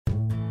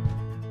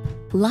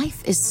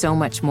Life is so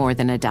much more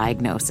than a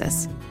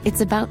diagnosis. It's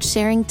about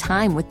sharing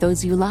time with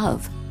those you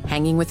love,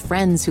 hanging with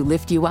friends who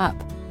lift you up,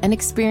 and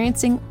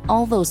experiencing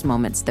all those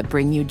moments that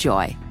bring you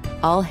joy.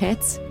 All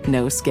hits,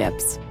 no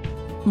skips.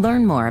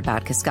 Learn more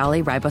about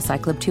Kisqali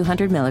Ribociclib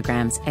 200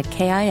 milligrams at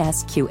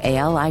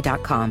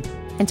KISQALI.com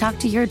and talk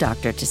to your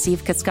doctor to see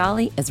if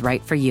Kisqali is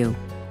right for you.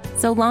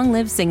 So long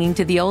live singing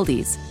to the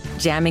oldies,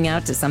 jamming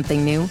out to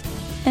something new,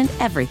 and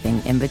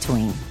everything in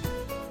between.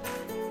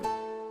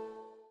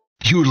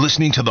 You're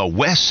listening to the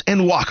Wes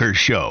and Walker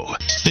Show.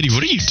 Eddie,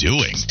 what are you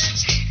doing?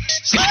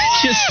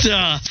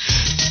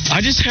 I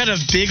just had a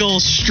big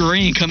old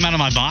string come out of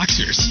my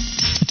boxers.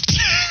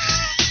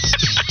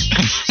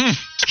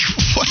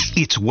 What?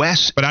 It's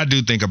Wes. But I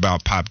do think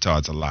about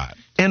Pop-Tarts a lot.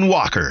 And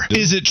Walker.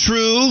 Is it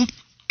true?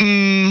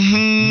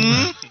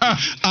 Mm-hmm.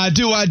 I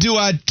do.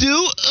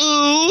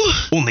 Ooh.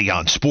 Only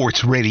on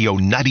Sports Radio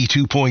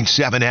 92.7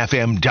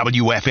 FM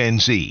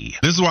WFNZ.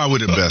 This is why we're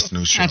the best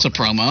news show. That's a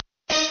promo.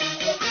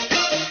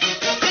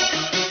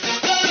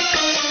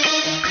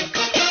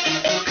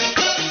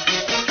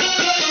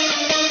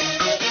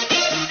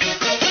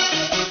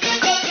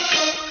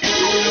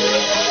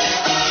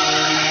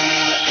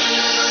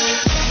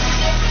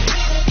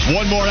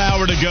 One more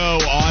hour to go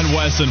on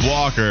Wes and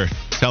Walker.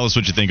 Tell us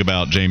what you think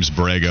about James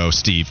Borrego,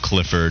 Steve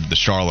Clifford, the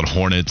Charlotte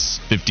Hornets,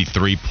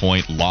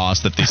 53-point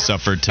loss that they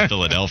suffered to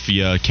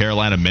Philadelphia.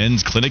 Carolina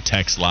Men's Clinic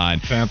text line,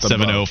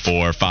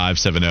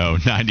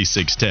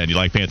 704-570-9610. You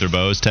like Panther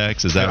Bo's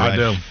text? Is that right?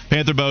 I do.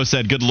 Panther Bo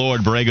said, good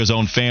Lord, Borrego's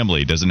own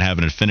family doesn't have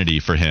an affinity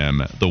for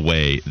him the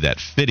way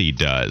that Fitty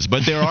does.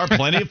 But there are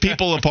plenty of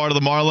people a part of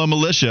the Marlowe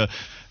militia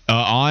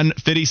on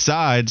Fitty's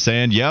side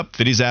saying, yep,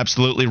 Fitty's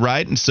absolutely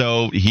right. And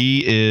so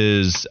he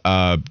is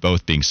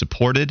both being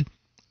supported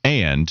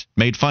and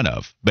made fun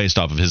of based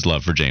off of his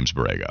love for James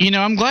Borrego. You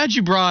know, I'm glad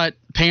you brought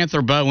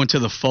Panther Bo into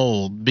the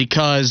fold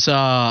because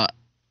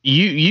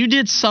you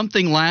did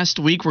something last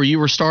week where you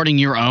were starting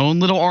your own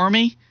little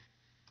army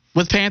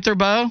with Panther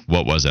Bo.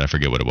 What was it? I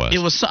forget what it was. It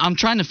was. I'm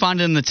trying to find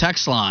it in the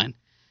text line.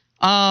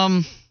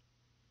 Has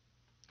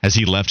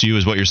he left you,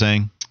 is what you're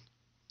saying?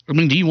 I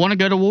mean, do you want to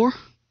go to war?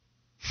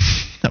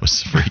 That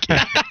was freaky.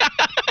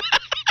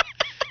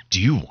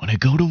 Do you want to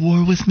go to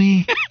war with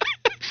me?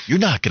 You're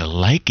not going to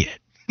like it.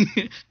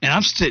 And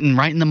I'm sitting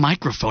right in the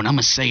microphone. I'm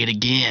going to say it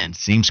again.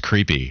 Seems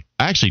creepy.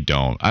 I actually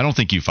don't. I don't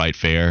think you fight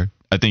fair.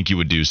 I think you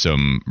would do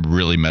some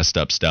really messed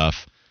up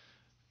stuff.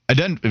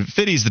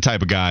 Fitty's the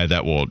type of guy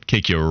that will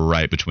kick you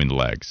right between the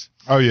legs.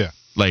 Oh, yeah.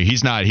 Like,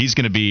 he's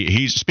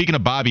speaking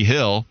of Bobby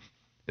Hill,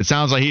 it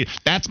sounds like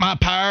that's my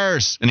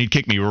purse, and he'd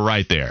kick me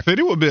right there.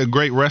 Fitty would be a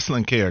great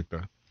wrestling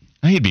character.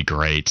 He'd be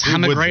great.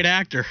 I'm a great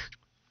actor.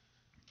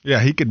 Yeah,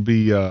 he could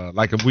be,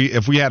 like,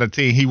 if we had a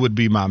team, he would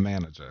be my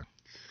manager.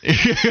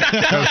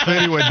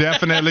 Fitty would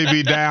definitely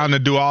be down to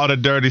do all the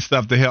dirty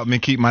stuff to help me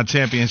keep my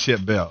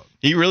championship belt.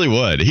 He really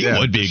would. He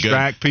would be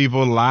distract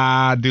people,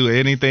 lie, do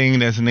anything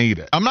that's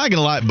needed. I'm not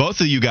gonna lie.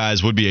 Both of you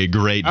guys would be a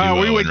great duo.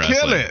 We would in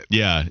kill wrestling. it.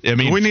 Yeah, I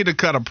mean, we need to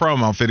cut a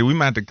promo, Fitty. We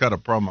might have to cut a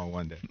promo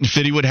one day.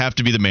 Fitty would have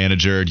to be the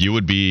manager. You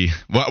would be.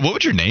 What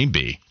would your name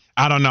be?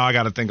 I don't know. I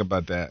got to think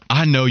about that.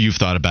 I know you've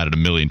thought about it a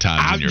million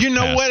times. You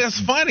know what? It's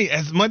funny.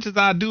 As much as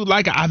I do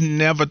like it, I've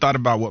never thought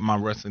about what my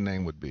wrestling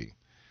name would be.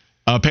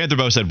 Panther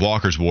Bo said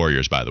Walker's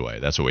Warriors, by the way.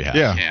 That's what we have.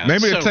 Yeah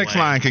maybe a text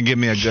line can give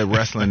me a good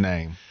wrestling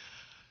name.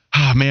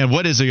 Oh, man,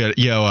 what is it?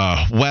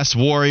 West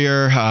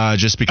Warrior,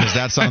 just because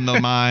that's on the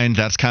mind.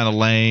 That's kind of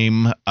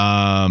lame.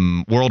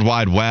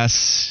 Worldwide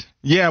West.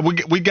 Yeah,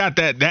 we got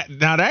that.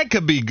 Now, that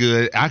could be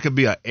good. I could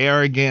be an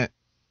arrogant,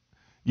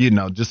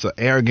 just an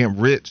arrogant,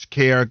 rich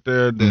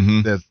character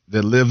that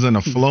lives in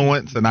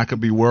affluence, and I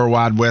could be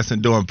Worldwide West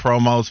and doing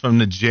promos from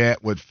the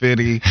jet with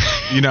Fitty,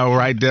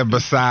 right there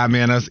beside me,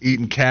 and us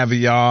eating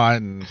caviar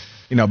and,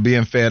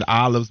 being fed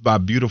olives by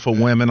beautiful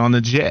women on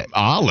the jet.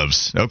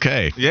 Olives,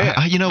 okay.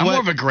 Yeah. You know I'm what?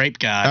 more of a grape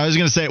guy. I was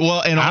going to say,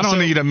 well, and I also,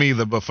 don't eat them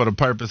either, but for the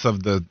purpose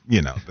of the,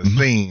 the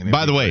scene.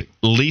 By the way,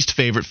 least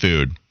favorite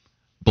food,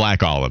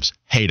 black olives.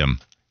 Hate them.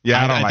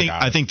 Yeah, I don't like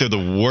olives. I think they're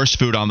the worst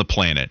food on the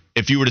planet.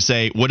 If you were to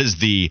say, what is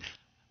the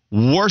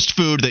worst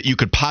food that you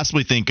could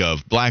possibly think of,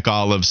 black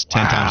olives,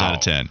 10 times out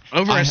of 10.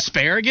 Over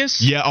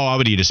asparagus? Yeah, I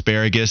would eat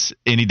asparagus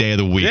any day of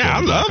the week. Yeah,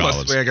 I love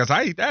olives. asparagus.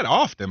 I eat that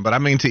often, but I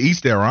mean, to each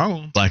their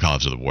own. Black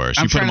olives are the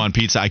worst. You put them on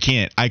pizza, I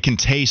can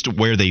taste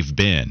where they've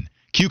been.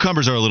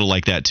 Cucumbers are a little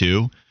like that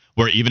too,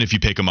 where even if you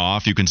pick them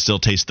off, you can still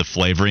taste the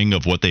flavoring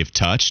of what they've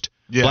touched.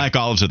 Yeah. Black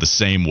olives are the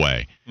same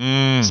way,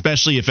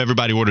 especially if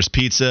everybody orders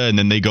pizza and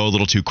then they go a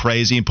little too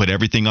crazy and put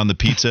everything on the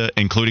pizza,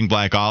 including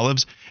black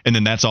olives, and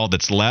then that's all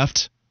that's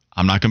left.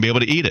 I'm not going to be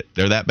able to eat it.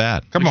 They're that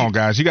bad. Come on,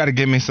 guys. You got to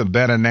give me some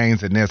better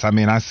names than this. I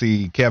mean, I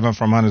see Kevin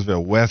from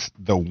Huntersville, West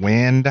the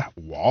Wind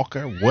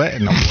Walker. What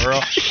in the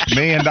world? $1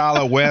 Million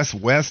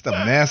West the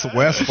Mess,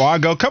 West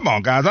Fargo. Come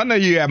on, guys. I know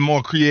you have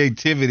more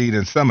creativity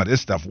than some of this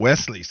stuff.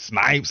 Wesley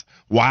Snipes,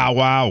 Wild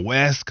Wild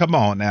West. Come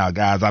on now,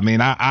 guys. I mean,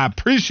 I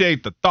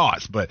appreciate the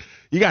thoughts, but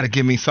you got to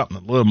give me something a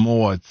little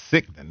more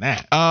sick than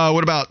that.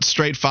 What about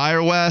Straight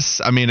Fire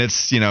West? I mean,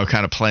 it's,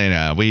 kind of playing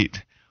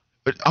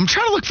I'm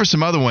trying to look for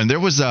some other one. There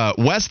was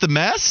West the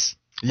Mess.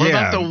 What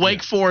about the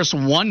Wake Forest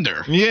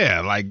Wonder?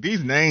 Yeah, like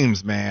these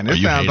names, man.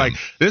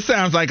 This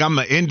sounds like I'm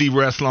an indie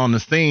wrestler on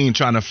the scene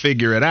trying to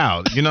figure it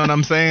out. You know what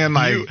I'm saying?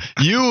 Like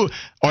you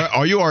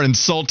are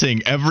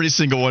insulting every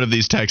single one of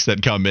these texts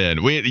that come in.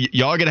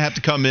 Y'all are gonna have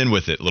to come in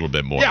with it a little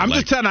bit more. Yeah, I'm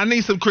just telling. I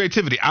need some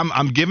creativity.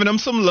 I'm giving them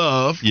some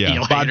love by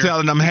hater.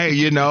 telling them,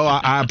 hey,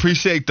 I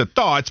appreciate the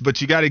thoughts, but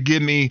you got to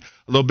give me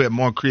a little bit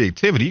more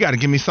creativity. You got to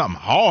give me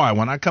something hard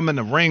when I come in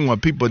the ring where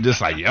people are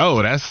just like,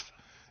 yo, that's.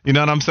 You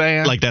know what I'm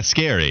saying? Like, that's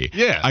scary.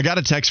 Yeah. I got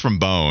a text from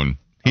Bone.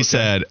 He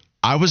said,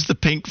 I was the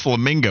pink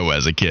flamingo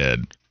as a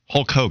kid.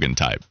 Hulk Hogan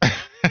type.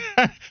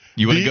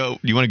 You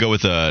want to go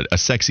with a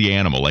sexy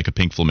animal like a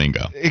pink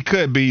flamingo? It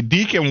could be.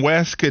 Deacon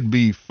West could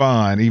be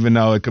fun, even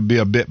though it could be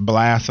a bit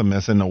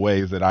blasphemous in the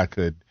ways that I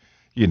could,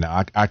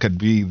 I could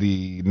be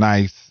the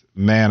nice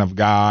man of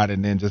God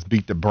and then just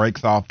beat the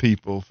brakes off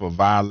people for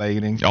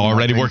violating.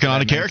 Already working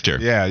on a character.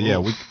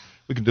 Yeah.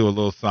 We can do a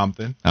little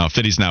something. Oh,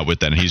 Fitty's not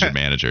with that, and he's your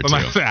manager, too.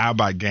 How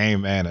about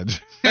game manager?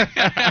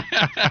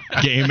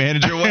 Game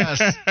manager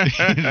West.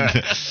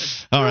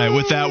 All right,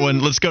 with that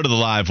one, let's go to the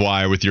live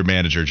wire with your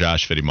manager,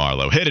 Josh Fitty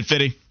Marlowe. Hit it,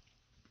 Fitty.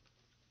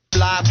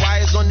 Live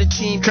wires on the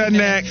team.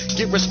 Connect.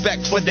 Get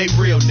respect for their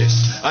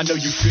realness. I know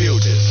you feel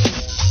this.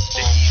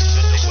 The east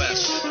to the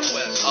west,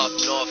 up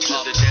north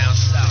to the down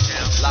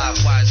south. Live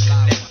wires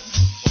connect.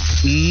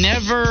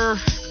 Never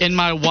in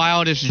my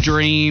wildest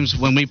dreams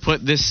when we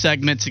put this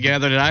segment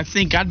together did I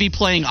think I'd be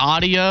playing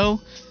audio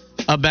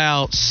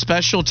about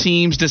special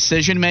teams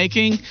decision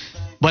making.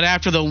 But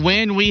after the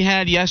win we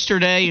had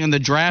yesterday and the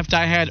draft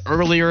I had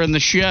earlier in the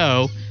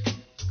show,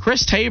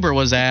 Chris Tabor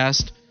was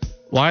asked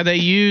why they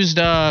used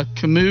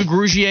Camus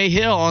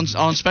Grugier-Hill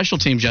on special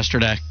teams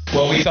yesterday.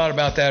 Well, we thought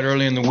about that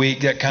early in the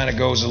week. That kind of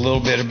goes a little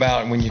bit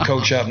about when you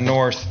coach up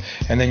north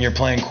and then you're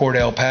playing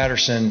Cordell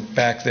Patterson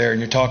back there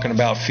and you're talking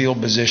about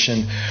field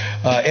position.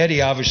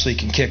 Eddie obviously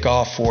can kick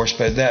off for us,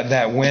 but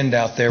that wind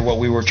out there, what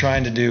we were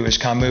trying to do is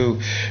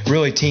Camus,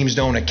 really teams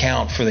don't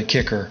account for the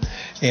kicker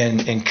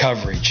in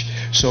coverage.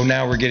 So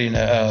now we're getting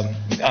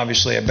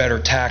obviously a better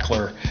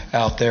tackler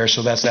out there.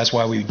 So that's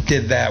why we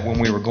did that when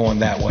we were going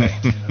that way.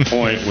 The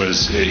point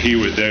was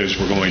those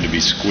were going to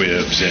be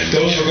squibs. And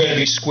those were going to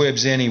be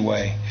squibs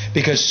anyway.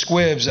 Because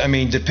squibs, I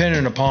mean,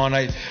 depending upon,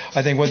 I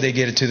think what they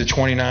get it to the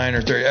 29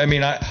 or 30. I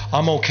mean,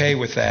 I'm okay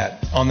with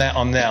that on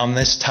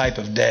this type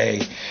of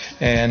day,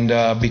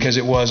 and because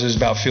it was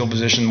about field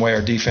position, the way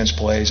our defense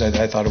plays,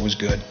 I thought it was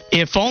good.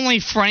 If only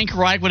Frank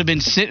Reich would have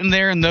been sitting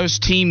there in those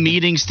team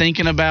meetings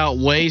thinking about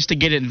ways to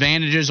get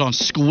advantages on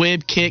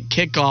squib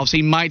kickoffs,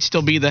 he might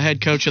still be the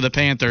head coach of the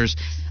Panthers.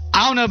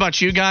 I don't know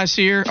about you guys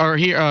I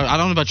don't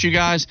know about you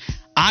guys.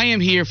 I am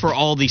here for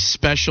all the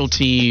special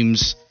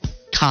teams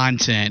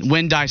content,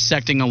 when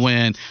dissecting a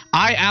win.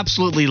 I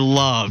absolutely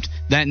loved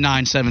that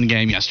 9-7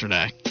 game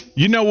yesterday.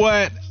 You know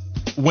what?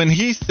 When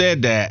he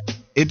said that,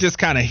 it just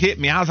kind of hit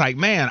me. I was like,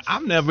 man,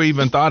 I've never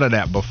even thought of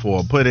that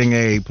before, putting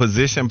a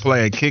position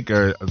player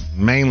kicker,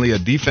 mainly a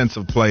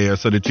defensive player,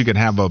 so that you can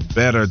have a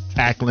better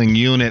tackling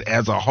unit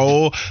as a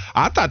whole.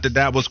 I thought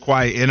that was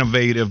quite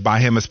innovative by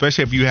him,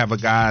 especially if you have a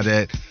guy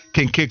that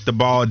can kick the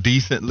ball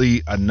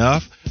decently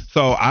enough.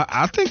 So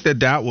I think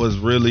that was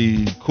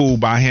really cool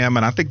by him,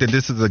 and I think that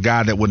this is a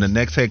guy that when the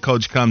next head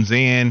coach comes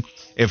in,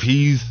 if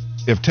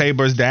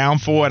Tabor's down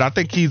for it, I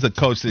think he's a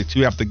coach that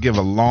you have to give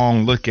a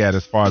long look at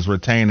as far as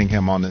retaining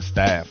him on the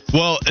staff.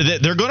 Well,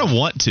 they're going to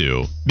want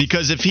to,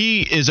 because if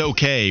he is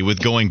okay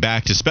with going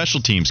back to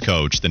special teams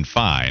coach, then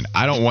fine.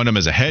 I don't want him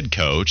as a head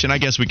coach, and I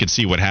guess we could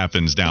see what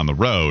happens down the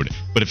road.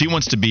 But if he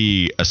wants to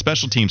be a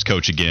special teams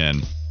coach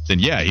again, then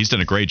yeah, he's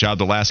done a great job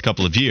the last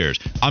couple of years.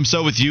 I'm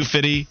so with you,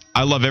 Fitty.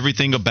 I love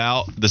everything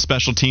about the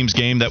special teams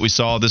game that we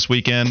saw this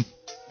weekend.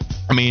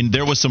 I mean,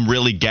 there was some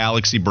really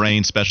galaxy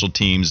brain special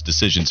teams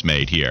decisions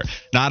made here.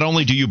 Not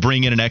only do you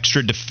bring in an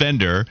extra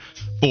defender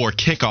for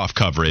kickoff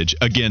coverage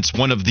against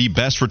one of the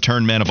best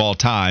return men of all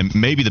time,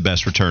 maybe the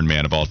best return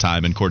man of all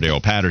time in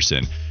Cordell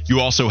Patterson, you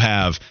also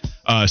have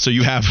Camus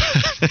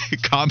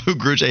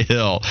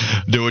Grugier-Hill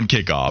doing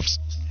kickoffs.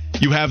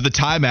 You have the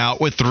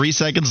timeout with 3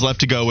 seconds left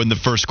to go in the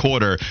first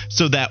quarter,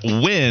 so that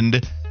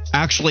wind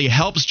actually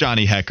helps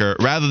Johnny Hekker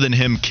rather than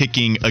him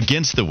kicking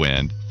against the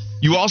wind.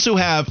 You also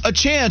have a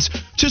chance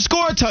to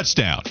score a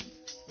touchdown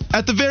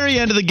at the very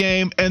end of the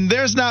game, and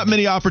there's not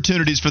many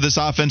opportunities for this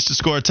offense to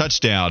score a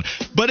touchdown,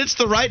 but it's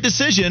the right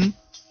decision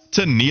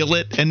to kneel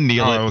it, and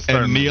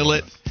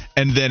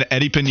then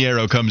Eddie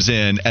Pinheiro comes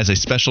in as a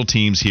special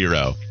teams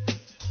hero.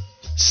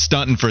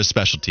 Stunting for his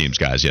special teams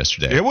guys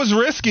yesterday. It was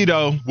risky,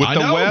 though, with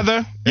the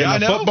weather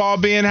and the football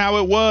being how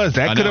it was.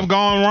 That could have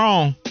gone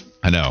wrong.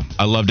 I know.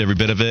 I loved every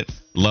bit of it.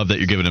 Love that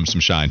you're giving him some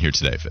shine here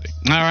today, Fitty.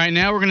 All right,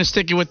 now we're going to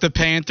stick it with the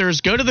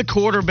Panthers. Go to the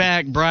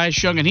quarterback,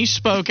 Bryce Young, and he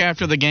spoke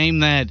after the game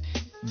that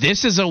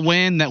this is a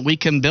win that we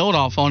can build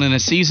off on in a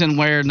season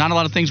where not a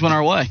lot of things went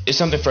our way. It's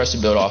something for us to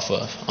build off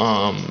of.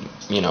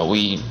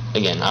 Obviously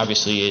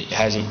it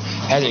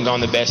hasn't gone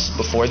the best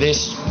before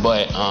this,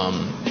 but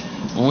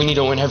we need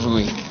to win every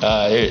week.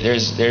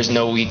 There's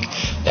no week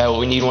that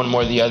we need one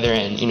more than the other.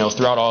 And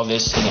throughout all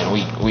this, again,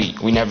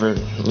 we never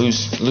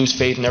lose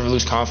faith, never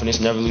lose confidence,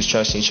 never lose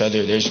trust in each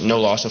other. There's no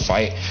loss of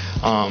fight.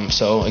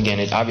 So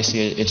again, obviously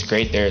it's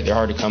great. They're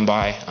hard to come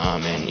by,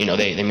 and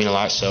they mean a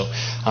lot. So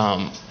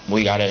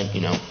we gotta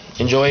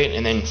enjoy it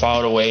and then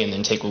file it away and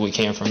then take what we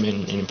can from it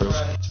and improve.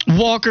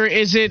 Walker,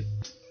 is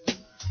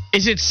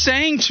it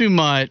saying too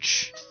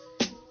much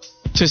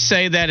to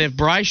say that if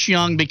Bryce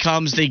Young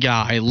becomes the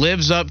guy,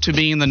 lives up to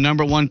being the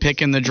number one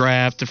pick in the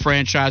draft, the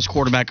franchise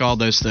quarterback, all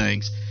those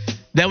things,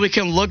 that we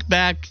can look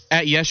back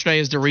at yesterday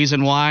as the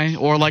reason why?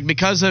 Or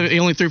because he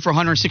only threw for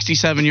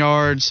 167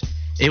 yards,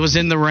 it was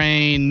in the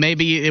rain,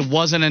 maybe it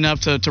wasn't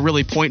enough to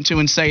really point to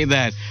and say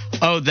that,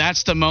 oh,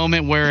 that's the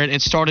moment where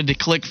it started to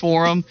click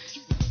for him?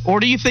 Or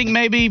do you think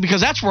maybe,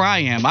 because that's where I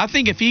am, I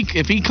think if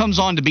he comes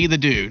on to be the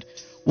dude,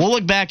 we'll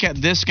look back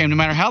at this game, no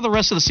matter how the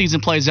rest of the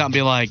season plays out, and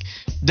be like,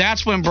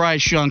 that's when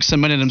Bryce Young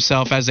cemented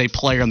himself as a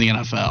player in the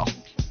NFL.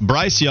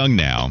 Bryce Young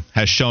now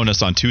has shown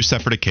us on 2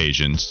 separate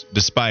occasions,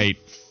 despite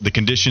the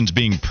conditions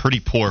being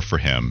pretty poor for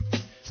him,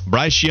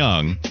 Bryce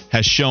Young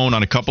has shown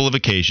on a couple of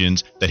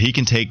occasions that he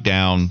can take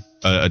down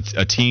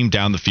a team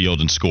down the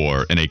field and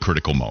score in a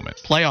critical moment.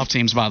 Playoff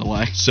teams, by the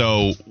way.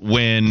 So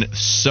when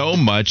so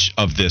much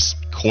of this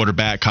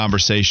quarterback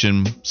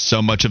conversation,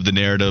 so much of the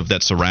narrative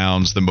that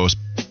surrounds the most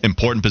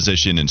important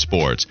position in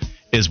sports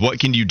is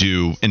what can you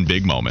do in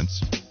big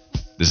moments?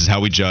 This is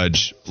how we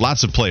judge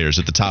lots of players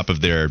at the top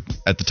of their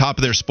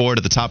sport,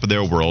 at the top of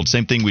their world.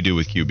 Same thing we do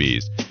with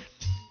QBs.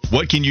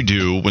 What can you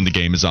do when the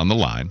game is on the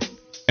line?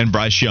 And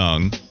Bryce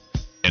Young,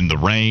 in the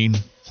rain,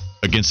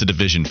 against a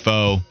division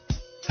foe,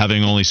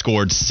 having only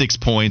scored 6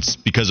 points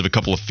because of a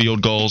couple of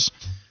field goals,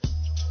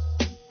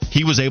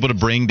 he was able to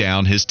bring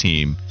down his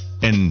team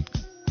and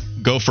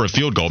go for a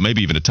field goal,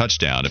 maybe even a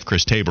touchdown if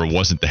Chris Tabor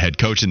wasn't the head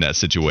coach in that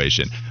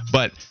situation.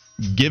 But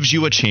gives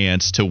you a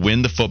chance to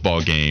win the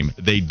football game.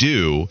 They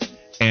do.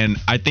 And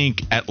I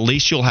think at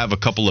least you'll have a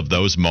couple of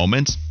those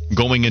moments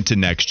going into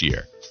next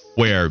year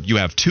where you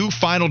have 2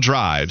 final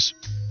drives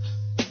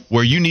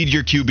where you need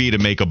your QB to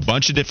make a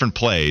bunch of different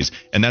plays,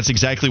 and that's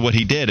exactly what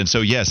he did. And so,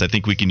 yes, I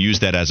think we can use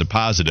that as a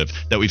positive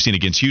that we've seen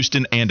against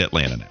Houston and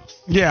Atlanta now.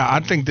 Yeah, I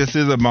think this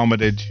is a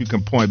moment that you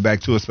can point back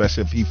to,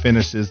 especially if he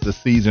finishes the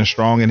season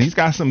strong. And he's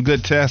got some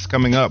good tests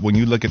coming up when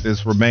you look at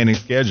this remaining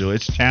schedule.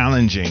 It's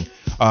challenging.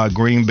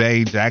 Green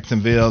Bay,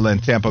 Jacksonville,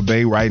 and Tampa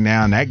Bay right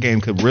now. And that game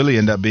could really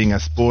end up being a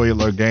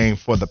spoiler game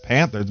for the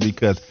Panthers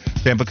because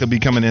Tampa could be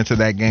coming into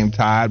that game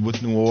tied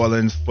with New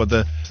Orleans for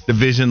the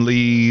division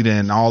lead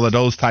and all of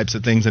those types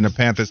of things. And the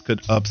Panthers could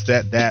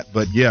upset that.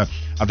 But, yeah,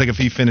 I think if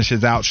he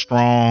finishes out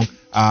strong,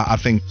 I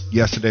think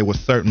yesterday was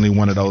certainly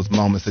one of those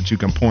moments that you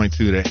can point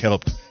to that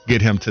helped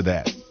get him to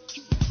that.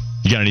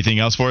 You got anything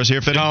else for us here,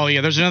 Fitty? Oh,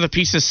 yeah, there's another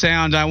piece of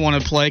sound I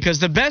want to play because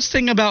the best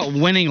thing about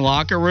winning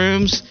locker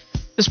rooms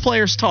is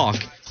players talk.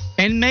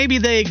 And maybe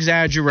they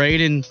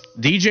exaggerate, and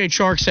DJ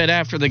Chark said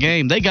after the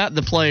game, they got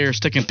the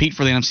players to compete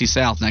for the NFC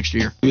South next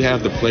year. We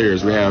have the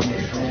players. We have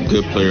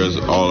good players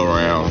all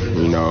around,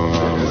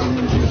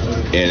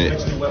 and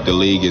the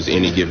league is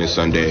any given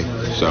Sunday.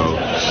 So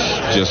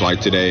just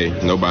like today,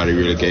 nobody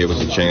really gave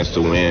us a chance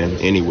to win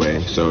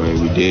anyway. So and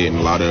we did. And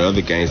a lot of the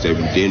other games that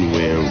we didn't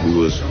win, we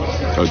was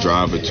a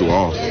drive or 2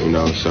 off,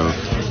 So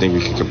I think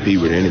we can compete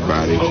with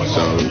anybody.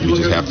 So we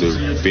just have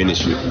to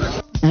finish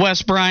it.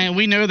 Wes Bryant,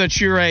 we know that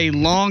you're a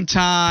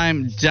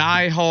longtime,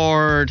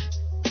 diehard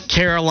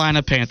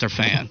Carolina Panther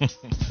fan.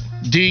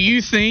 Do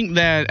you think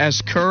that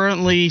as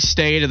currently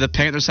stated, the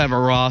Panthers have a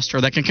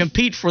roster that can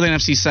compete for the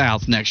NFC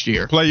South next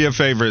year? Play your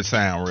favorite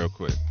sound real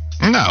quick.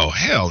 No,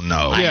 hell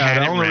no. Yeah,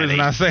 the only reason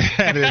I say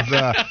that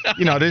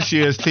is, this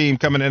year's team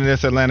coming into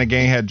this Atlanta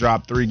game had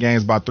dropped 3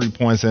 games by 3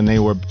 points, and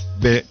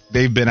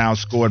they've been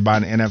outscored by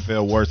an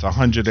NFL worst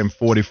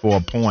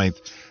 144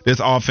 points. This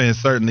offense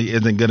certainly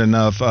isn't good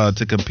enough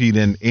to compete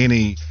in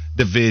any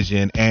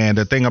division. And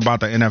the thing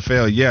about the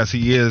NFL, yes,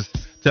 he is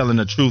telling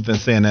the truth and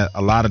saying that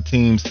a lot of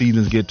teams'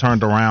 seasons get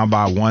turned around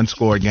by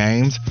 1-score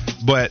games.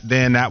 But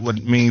then that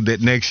would mean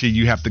that next year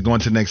you have to go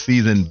into next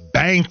season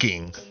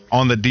banking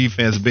on the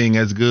defense being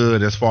as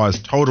good as far as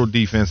total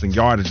defense and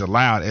yardage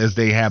allowed as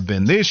they have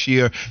been this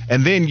year.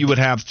 And then you would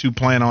have to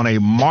plan on a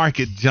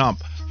market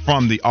jump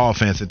from the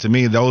offense. And to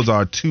me, those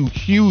are 2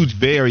 huge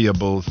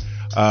variables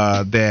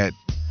that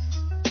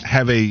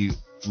have a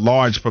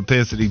large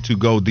propensity to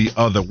go the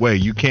other way.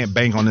 You can't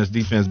bank on this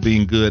defense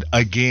being good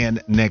again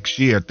next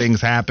year. Things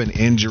happen,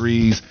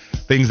 injuries,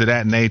 things of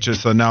that nature.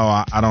 So,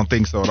 no, I don't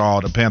think so at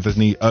all. The Panthers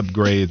need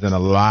upgrades in a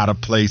lot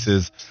of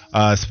places,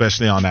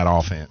 especially on that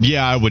offense.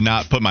 Yeah, I would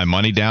not put my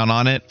money down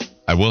on it.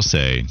 I will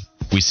say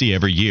we see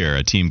every year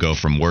a team go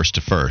from worst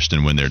to first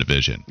and win their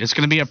division. It's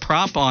going to be a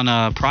prop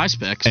on Prize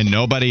Picks. And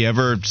nobody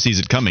ever sees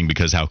it coming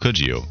because how could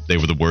you? They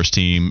were the worst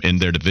team in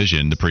their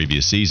division the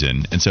previous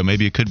season, and so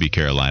maybe it could be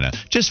Carolina.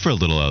 Just for a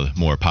little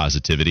more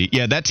positivity.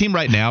 Yeah, that team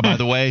right now, by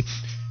the way,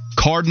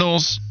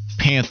 Cardinals,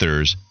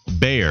 Panthers,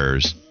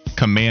 Bears,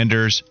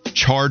 Commanders,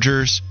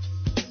 Chargers,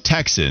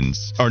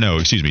 Titans.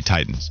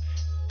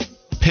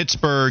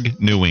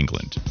 Pittsburgh, New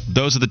England.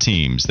 Those are the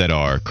teams that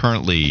are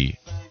currently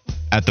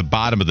at the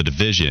bottom of the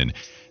division.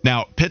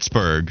 Now,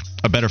 Pittsburgh,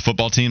 a better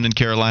football team than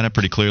Carolina,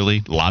 pretty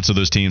clearly. Lots of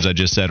those teams I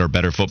just said are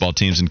better football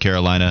teams than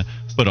Carolina,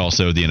 but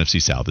also the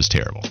NFC South is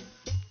terrible.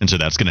 And so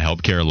that's going to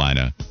help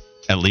Carolina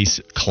at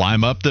least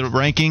climb up the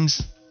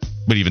rankings.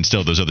 But even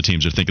still, those other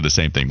teams are thinking the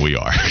same thing we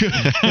are.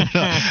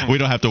 We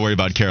don't have to worry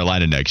about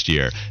Carolina next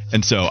year.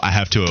 And so I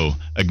have to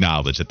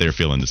acknowledge that they're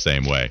feeling the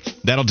same way.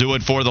 That'll do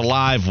it for the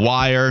Live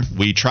Wire.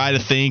 We try to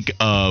think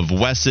of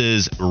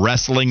Wes's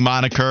wrestling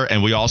moniker,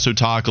 and we also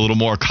talk a little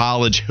more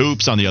college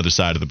hoops on the other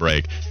side of the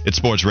break. It's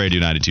Sports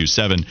Radio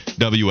 92.7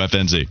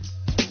 WFNZ.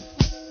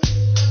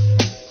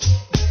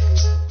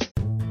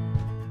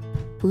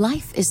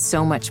 Life is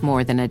so much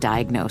more than a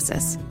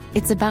diagnosis.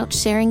 It's about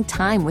sharing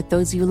time with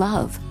those you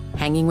love,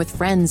 hanging with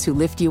friends who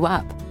lift you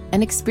up,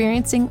 and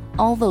experiencing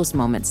all those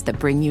moments that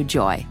bring you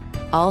joy.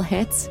 All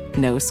hits,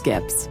 no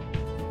skips.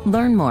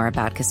 Learn more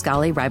about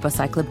Kisqali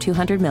Ribociclib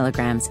 200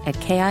 milligrams at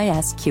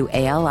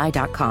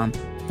KISQALI.com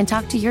and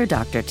talk to your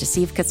doctor to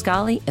see if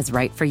Kisqali is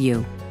right for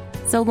you.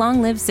 So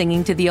long live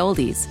singing to the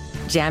oldies,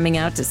 jamming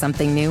out to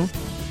something new,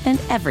 and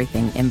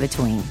everything in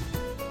between.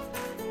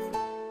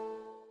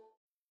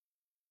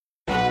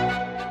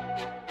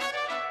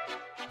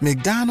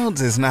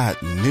 McDonald's is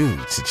not new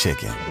to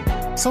chicken.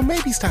 So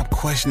maybe stop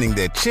questioning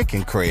their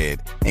chicken cred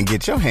and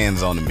get your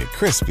hands on the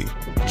McCrispy.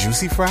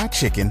 Juicy fried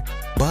chicken,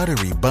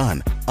 buttery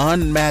bun,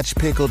 unmatched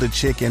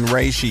pickle-to-chicken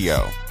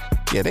ratio.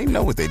 Yeah, they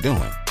know what they're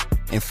doing.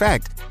 In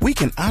fact, we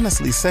can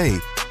honestly say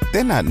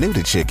they're not new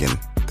to chicken.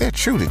 They're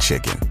true to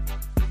chicken.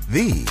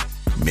 The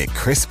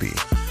McCrispy.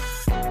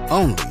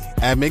 Only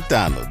at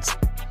McDonald's.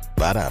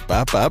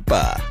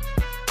 Ba-da-ba-ba-ba.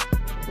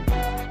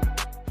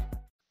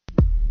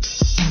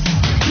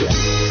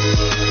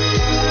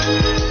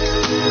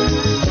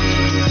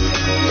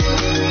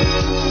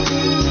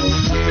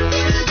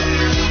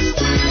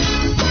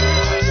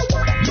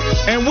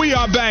 And we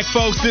are back,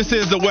 folks. This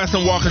is the Wes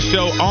and Walker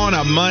Show on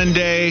a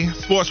Monday.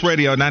 Sports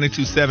Radio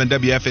 92.7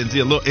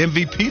 WFNZ. A little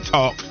MVP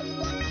talk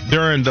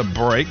during the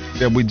break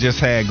that we just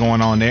had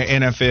going on there.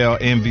 NFL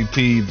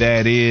MVP,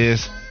 that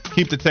is.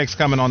 Keep the text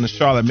coming on the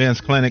Charlotte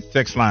Men's Clinic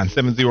text line,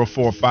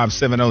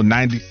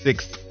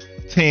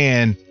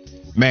 704-570-9610.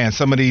 Man,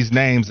 some of these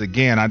names,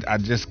 again, I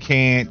just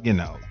can't,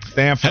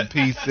 Stanford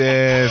P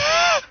says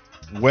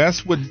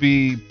Wes would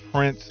be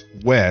Prince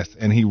West,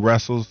 and he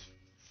wrestles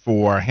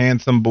for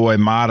Handsome Boy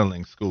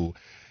Modeling School.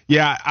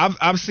 Yeah,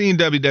 I've seen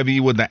WWE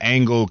with the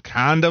angle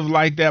kind of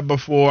like that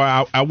before.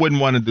 I wouldn't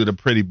want to do the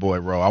pretty boy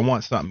role. I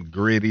want something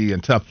gritty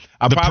and tough.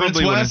 The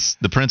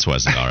Prince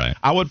West is all right.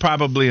 I would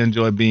probably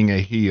enjoy being a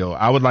heel.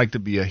 I would like to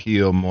be a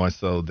heel more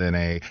so than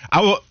I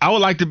would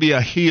like to be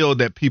a heel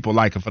that people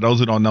like. And for those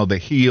who don't know, the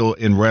heel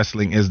in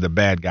wrestling is the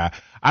bad guy.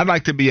 I'd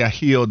like to be a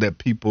heel that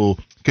people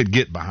could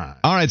get behind.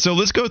 All right, so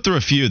let's go through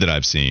a few that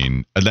I've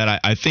seen that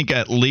I think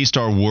at least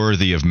are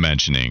worthy of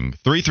mentioning.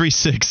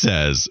 336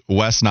 says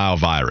West Nile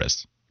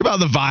virus. What about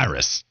the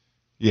virus?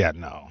 Yeah,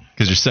 no.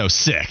 Because you're so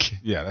sick.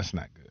 Yeah, that's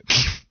not good.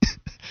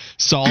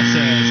 Saul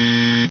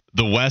says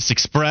the West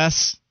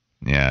Express.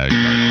 Yeah, you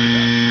already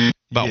know that.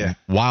 About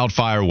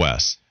Wildfire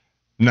West.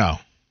 No.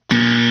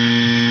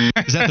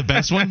 Is that the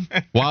best one?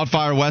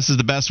 Wildfire West is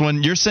the best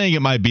one? You're saying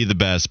it might be the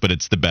best, but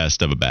it's the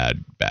best of a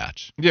bad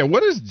batch. Yeah,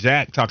 what is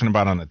Jack talking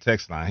about on the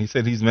text line? He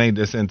said he's made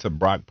this into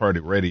Brock Purdy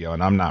radio,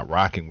 and I'm not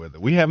rocking with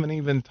it. We haven't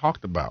even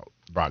talked about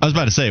Brock I was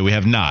about to say, we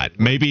have not.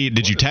 Maybe,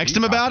 did you text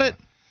him about it?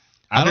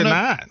 I did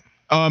not.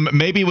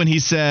 Maybe when he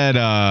said,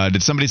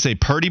 did somebody say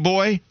Purdy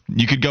Boy?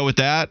 You could go with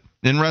that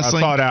in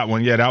wrestling? I saw that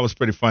one. Yeah, that was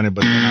pretty funny.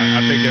 But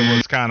I think it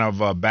was kind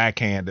of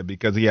backhanded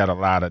because he had a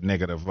lot of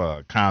negative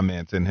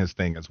comments in his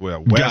thing as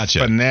well. West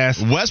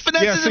Finesse. West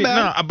Finesse isn't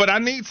bad. No, but I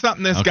need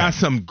something that's got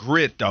some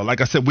grit, though.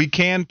 Like I said, we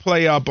can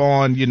play up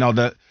on,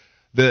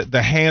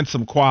 the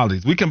handsome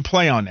qualities. We can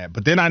play on that.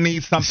 But then I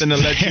need something to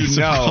let you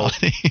know.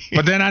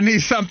 But then I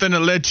need something to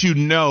let you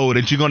know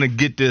that you're going to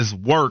get this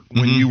work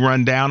when you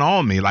run down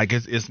on me. Like,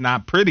 it's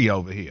not pretty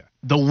over here.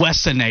 The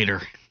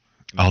Westinator.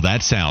 Oh,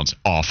 that sounds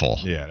awful.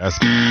 Yeah, that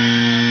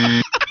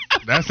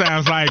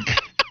sounds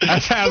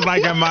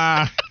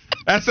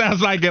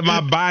like in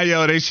my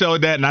bio they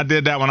showed that, and I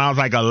did that when I was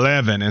like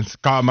 11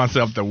 and called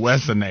myself the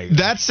Westinator.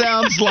 That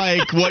sounds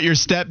like what your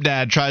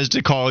stepdad tries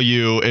to call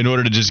you in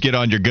order to just get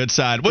on your good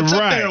side. What's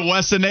up there,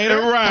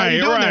 Westinator? Right.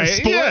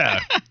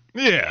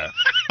 Yeah.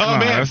 Oh,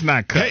 man. That's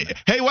not cut.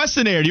 Hey,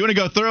 Westinator, do you want to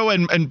go through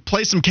and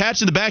play some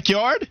catch in the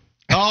backyard?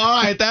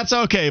 All right, that's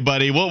okay,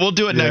 buddy. We'll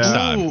do it next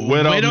time.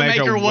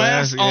 Widowmaker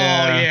West. Oh,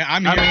 yeah.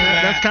 I'm here for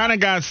that. That's kind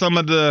of got some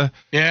of the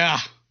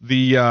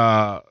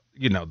the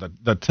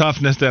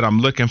toughness that I'm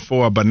looking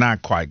for, but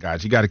not quite,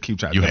 guys. You got to keep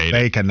trying. You hate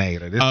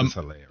Baconator. This is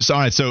hilarious. So, all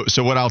right. So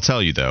what I'll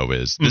tell you though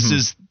is this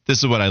is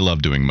what I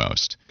love doing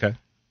most. Okay.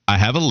 I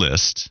have a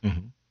list.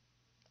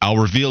 I'll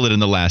reveal it in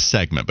the last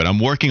segment, but I'm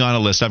working on a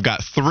list. I've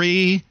got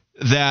three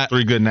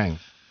good names.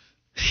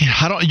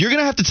 You're going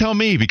to have to tell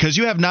me because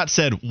you have not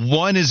said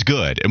one is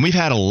good, and we've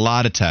had a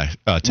lot of text.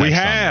 We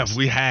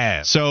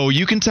have. So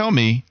you can tell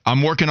me.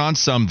 I'm working on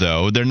some,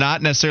 though. They're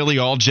not necessarily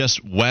all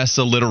just Wes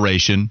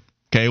alliteration.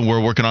 Okay,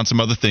 we're working on some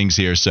other things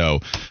here.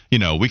 So,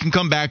 we can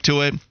come back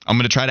to it. I'm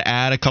going to try to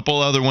add a couple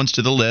other ones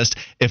to the list.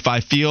 If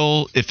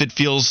it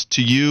feels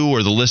to you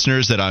or the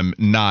listeners that I'm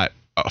not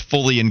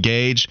fully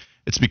engaged,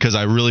 it's because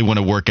I really want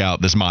to work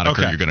out this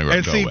moniker you're going to go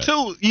with. And see,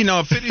 too,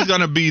 if Fitty's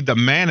going to be the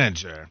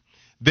manager,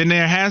 then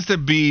there has to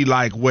be,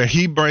 where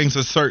he brings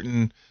a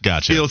certain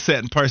skill set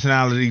and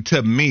personality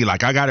to me. I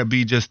got to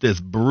be just this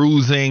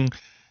bruising,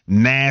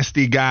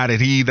 nasty guy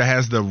that he either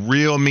has to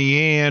reel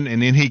me in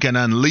and then he can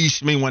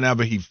unleash me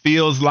whenever he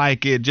feels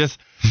like it. Just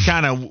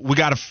kind of, we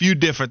got a few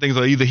different things.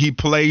 Or either he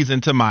plays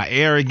into my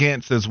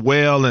arrogance as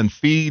well and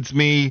feeds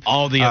me.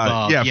 All the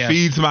above.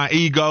 Feeds my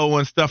ego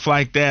and stuff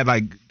like that.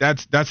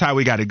 That's how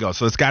we got to go.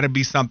 So it's got to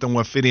be something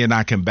where Fitty and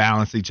I can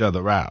balance each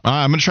other out.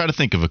 I'm going to try to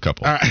think of a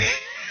couple. All right.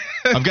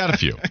 I've got a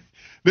few.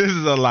 This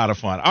is a lot of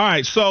fun. All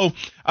right, so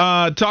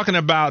talking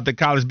about the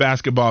college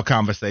basketball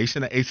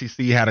conversation, the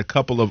ACC had a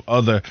couple of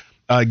other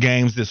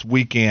games this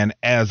weekend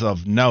as a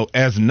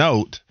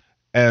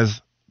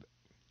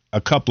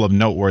couple of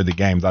noteworthy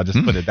games. I'll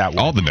just put it that way.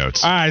 All the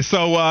notes. All right,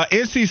 so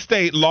NC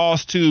State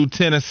lost to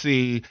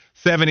Tennessee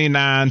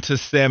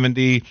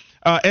 79-70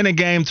 in a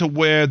game to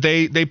where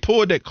they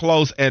pulled it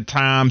close at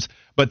times,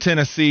 but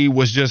Tennessee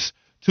was just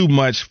too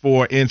much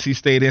for NC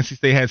State. NC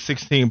State had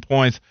 16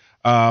 points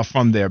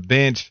from their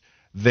bench.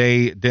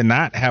 They did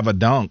not have a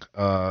dunk,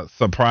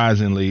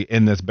 surprisingly,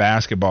 in this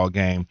basketball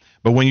game.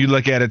 But when you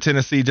look at it,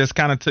 Tennessee just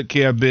kind of took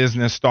care of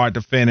business start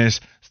to finish.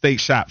 State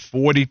shot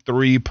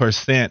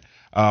 43%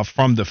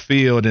 from the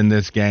field in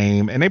this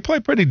game. And they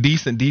played pretty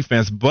decent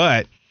defense,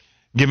 but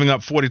giving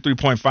up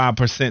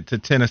 43.5% to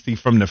Tennessee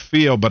from the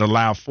field, but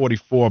allowed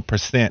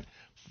 44%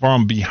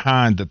 from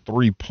behind the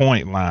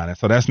three-point line. And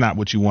so that's not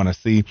what you want to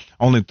see.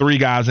 Only 3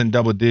 guys in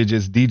double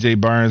digits. DJ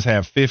Burns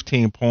had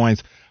 15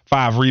 points,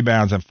 5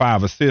 rebounds, and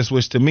 5 assists,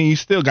 which to me, you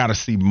still got to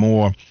see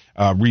more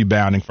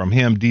rebounding from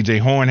him.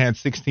 DJ Horn had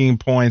 16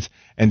 points,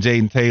 and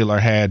Jaden Taylor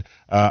had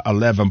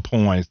 11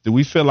 points. Do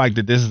we feel like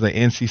that this is an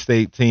NC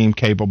State team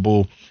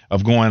capable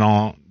of going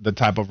on the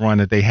type of run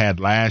that they had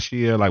last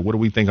year? What do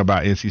we think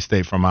about NC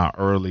State from our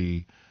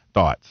early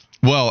thoughts?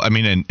 Well, I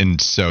mean, and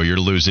so you're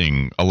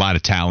losing a lot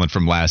of talent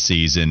from last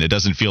season. It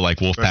doesn't feel like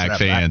Wolfpack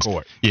fans.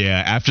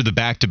 After the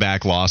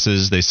back-to-back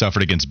losses they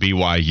suffered against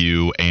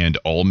BYU and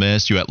Ole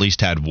Miss, you at least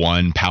had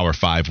one Power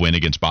 5 win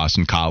against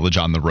Boston College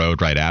on the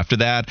road right after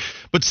that.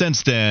 But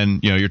since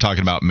then, you're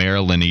talking about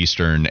Maryland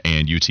Eastern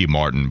and UT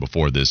Martin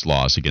before this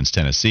loss against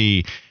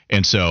Tennessee.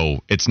 And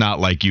so it's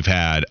not like you've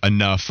had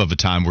enough of a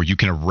time where you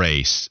can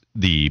erase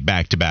the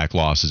back-to-back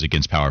losses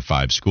against Power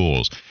 5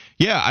 schools.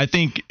 Yeah, I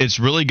think it's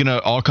really going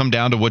to all come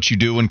down to what you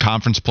do in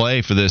conference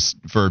play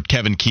for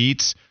Kevin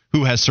Keatts,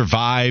 who has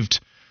survived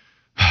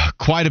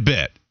quite a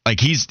bit.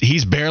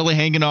 He's barely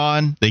hanging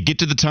on. They get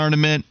to the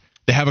tournament.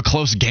 They have a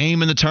close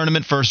game in the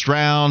tournament first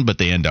round, but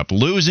they end up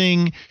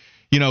losing.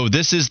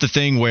 This is the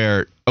thing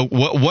where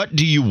what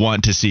do you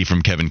want to see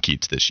from Kevin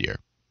Keatts this year?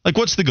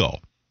 What's the goal?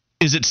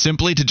 Is it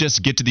simply to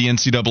just get to the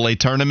NCAA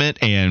tournament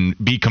and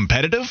be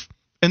competitive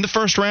in the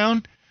first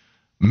round?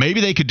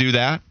 Maybe they could do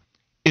that.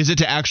 Is it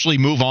to actually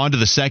move on to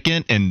the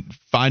second and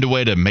find a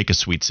way to make a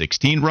Sweet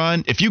 16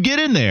 run? If you get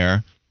in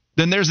there,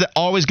 then there's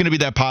always going to be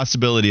that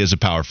possibility as a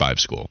Power 5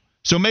 school.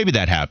 So maybe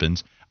that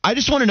happens. I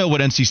just want to know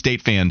what NC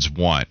State fans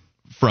want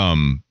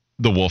from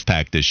the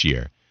Wolfpack this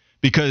year,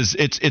 because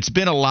it's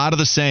been a lot of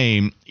the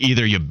same.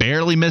 Either you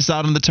barely miss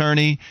out on the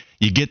tourney,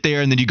 you get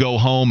there, and then you go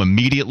home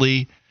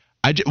immediately.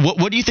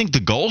 What do you think the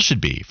goal should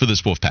be for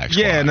this Wolfpack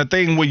squad? Yeah, and the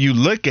thing when you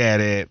look at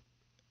it,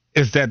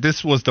 is that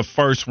this was the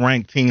first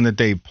ranked team that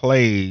they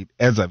played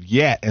as of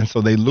yet. And so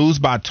they lose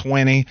by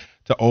 20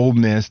 to Ole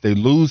Miss. They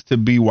lose to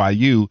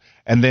BYU.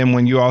 And then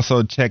when you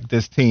also check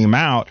this team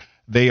out,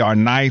 they are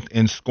 9th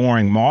in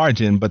scoring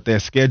margin, but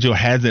their schedule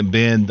hasn't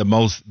been the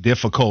most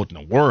difficult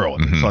in the world.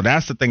 Mm-hmm. So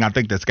that's the thing I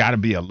think that's got to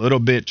be a little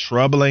bit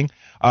troubling.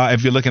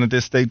 If you're looking at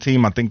this state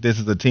team, I think this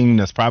is a team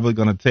that's probably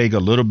going to take a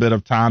little bit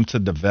of time to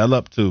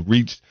develop to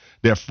reach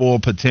their full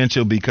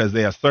potential, because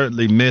they are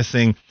certainly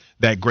missing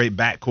that great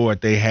backcourt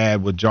they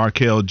had with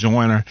Jarkel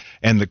Joyner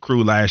and the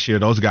crew last year.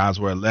 Those guys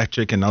were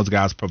electric, and those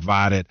guys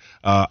provided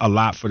a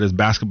lot for this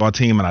basketball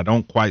team, and I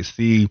don't quite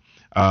see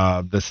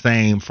the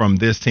same from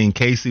this team.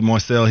 Casey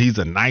Morsell, he's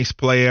a nice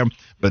player,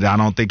 but I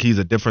don't think he's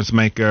a difference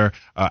maker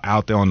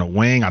out there on the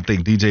wing. I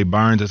think DJ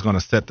Burns is going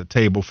to set the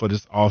table for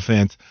this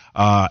offense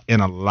in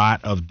a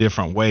lot of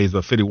different ways.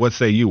 But, Fitty, what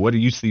say you? What do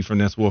you see from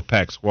this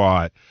Wolfpack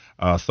squad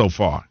so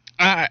far?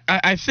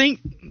 I think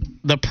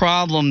the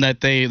problem that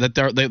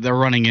they're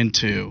running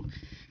into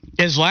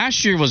is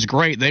last year was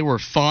great. They were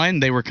fun.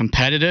 They were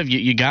competitive.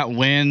 You got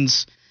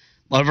wins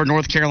over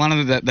North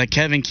Carolina that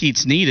Kevin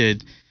Keatts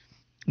needed,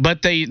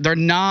 but they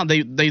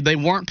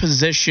weren't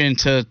positioned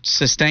to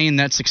sustain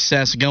that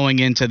success going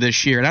into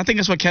this year. And I think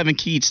that's what Kevin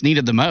Keatts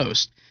needed the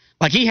most.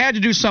 He had to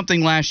do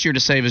something last year to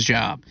save his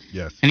job.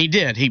 Yes. And he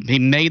did. He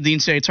made the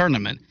NCAA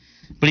tournament.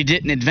 but he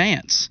didn't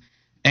advance.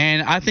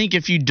 And I think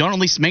if you don't at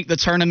least make the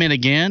tournament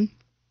again,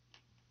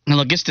 and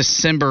look, it's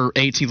December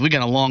 18th. We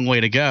got a long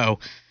way to go.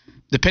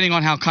 Depending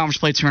on how conference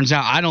play turns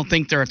out, I don't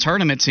think they're a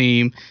tournament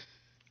team.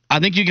 I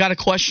think you got to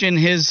question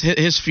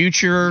his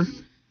future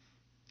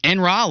in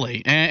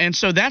Raleigh. And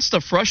so that's the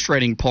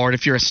frustrating part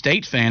if you're a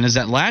State fan, is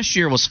that last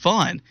year was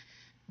fun,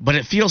 but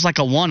it feels like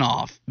a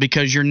one-off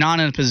because you're not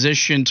in a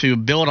position to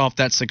build off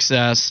that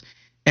success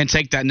and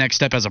take that next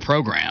step as a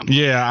program.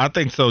 Yeah, I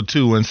think so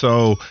too. And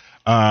so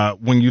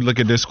when you look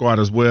at this squad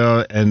as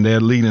well, and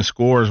they're leading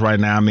scorers right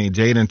now, I mean,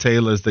 Jaden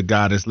Taylor is the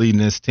guy that's leading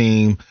this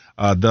team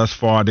thus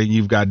far. Then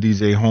you've got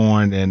DJ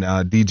Horn and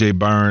DJ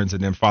Burns,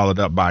 and then followed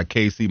up by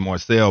Casey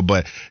Morcell.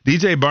 But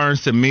DJ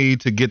Burns, to me,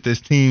 to get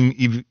this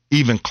team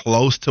even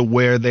close to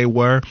where they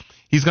were,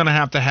 he's going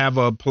to have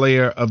a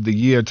player of the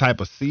year type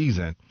of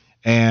season.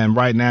 And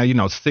right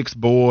now, 6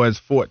 boards,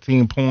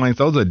 14 points,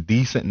 those are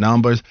decent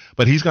numbers,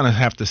 but he's going to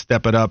have to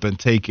step it up and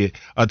take it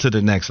to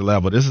the next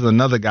level. This is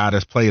another guy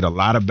that's played a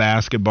lot of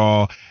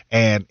basketball,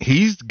 and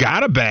he's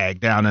got a bag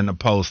down in the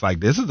post. Like,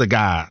 this is a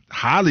guy,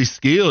 highly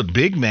skilled,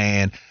 big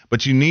man,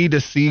 but you need to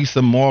see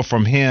some more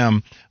from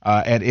him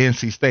at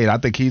NC State. I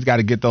think he's got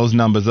to get those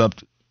numbers up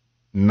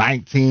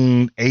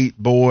 19, 8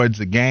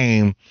 boards a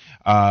game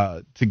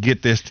to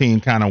get this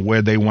team kind of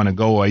where they want to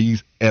go, or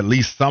he's at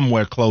least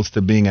somewhere close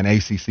to being an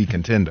ACC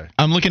contender.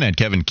 I'm looking at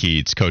Kevin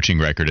Keats' coaching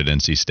record at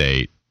NC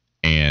State,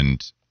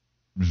 and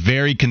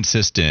very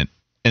consistent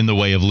in the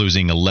way of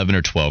losing 11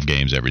 or 12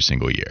 games every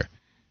single year.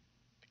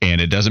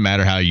 And it doesn't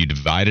matter how you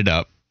divide it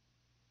up,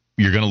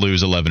 you're going to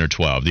lose 11 or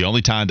 12. The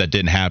only time that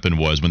didn't happen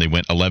was when they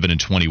went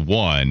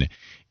 11-21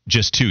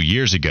 just 2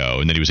 years ago,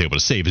 and then he was able to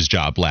save his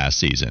job last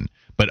season.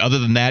 But other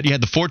than that, you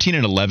had the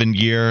 14-11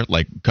 year,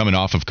 like coming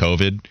off of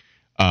COVID,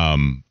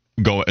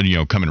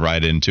 coming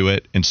right into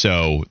it. And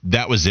so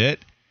that was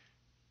it.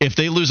 If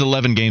they lose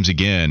 11 games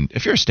again,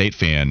 if you're a State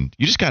fan,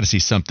 you just got to see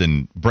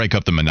something break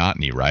up the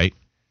monotony, right?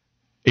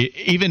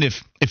 Even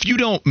if you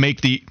don't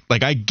make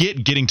I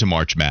get getting to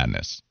March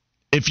Madness.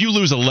 If you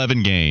lose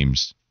 11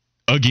 games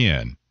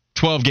again,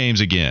 12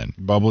 games again.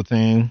 Bubble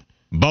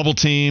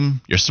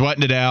team, you're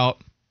sweating it out.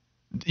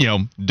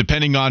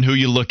 Depending on who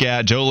you look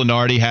at, Joe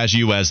Lunardi has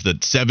you as the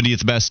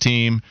 70th best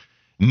team.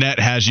 Net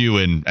has you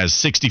as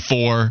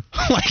 64.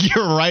 Like,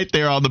 you're right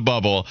there on the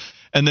bubble.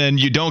 And then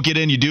you don't get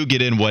in, you do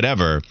get in,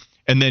 whatever.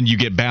 And then you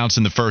get bounced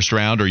in the first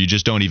round, or you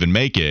just don't even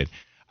make it.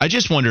 I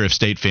just wonder if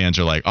State fans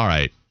are like, all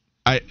right,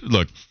 I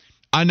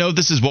know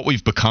this is what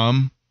we've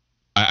become.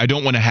 I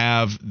don't want to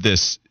have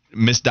this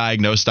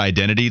misdiagnosed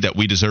identity that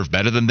we deserve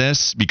better than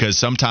this, because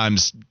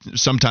sometimes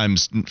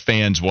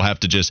fans will have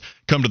to just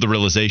come to the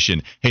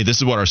realization, hey, this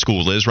is what our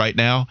school is right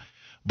now.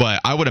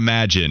 But I would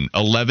imagine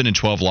 11 and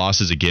 12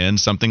 losses again,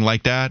 something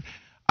like that.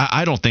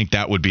 I don't think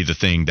that would be the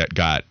thing that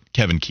got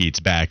Kevin Keats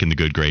back in the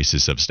good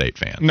graces of State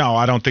fans. No,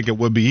 I don't think it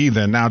would be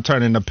either. Now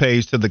turning the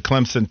page to the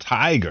Clemson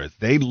Tigers.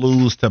 They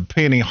lose to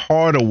Penny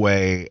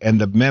Hardaway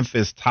and the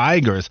Memphis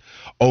Tigers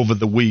over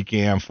the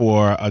weekend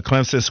for a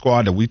Clemson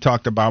squad that we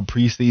talked about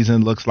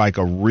preseason. Looks like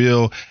a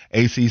real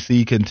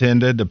ACC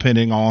contender,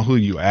 depending on who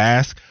you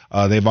ask.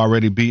 They've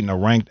already beaten a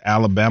ranked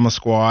Alabama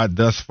squad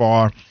thus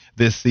far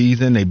this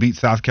season. They beat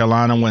South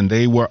Carolina when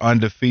they were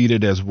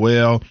undefeated as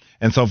well.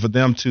 And so for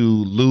them to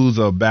lose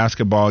a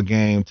basketball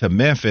game to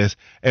Memphis,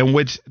 in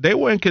which they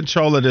were in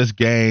control of this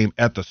game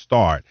at the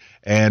start.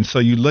 And so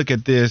you look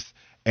at this,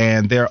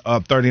 and they're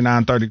up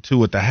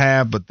 39-32 at the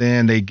half, but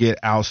then they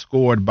get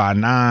outscored by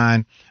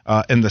 9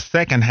 in the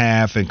second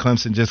half, and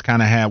Clemson just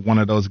kind of had one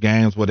of those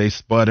games where they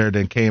sputtered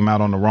and came out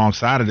on the wrong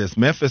side of this.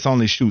 Memphis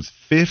only shoots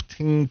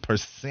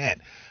 15%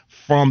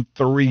 from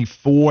 3,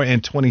 4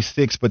 and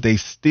 26, but they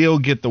still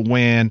get the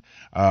win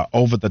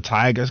over the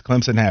Tigers.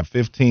 Clemson had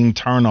 15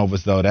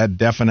 turnovers, though. That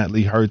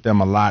definitely hurt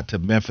them a lot to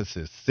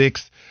Memphis's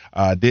 6.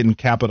 Didn't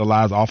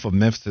capitalize off of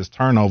Memphis's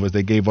turnovers.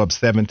 They gave up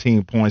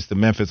 17 points to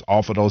Memphis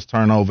off of those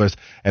turnovers,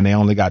 and they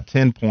only got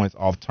 10 points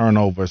off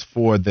turnovers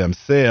for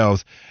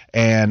themselves.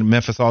 And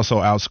Memphis also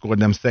outscored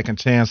them second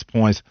chance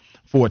points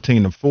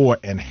 14-4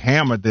 and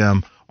hammered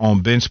them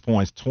on bench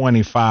points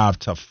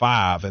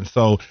 25-5. And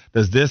so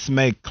does this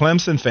make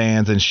Clemson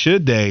fans, and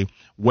should they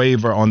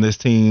waver on this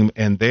team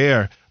and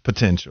their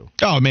potential?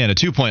 Oh, man, a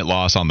 2-point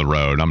loss on the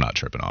road. I'm not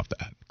tripping off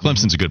that.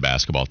 Clemson's a good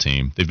basketball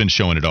team. They've been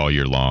showing it all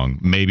year long.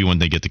 Maybe when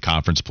they get to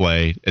conference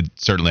play,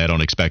 certainly I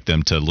don't expect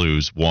them to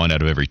lose 1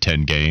 out of every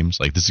 10 games.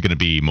 Like, this is going to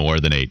be more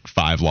than a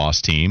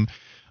 5-loss team.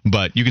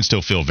 But you can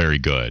still feel very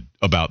good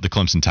about the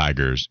Clemson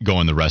Tigers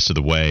going the rest of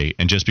the way.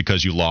 And just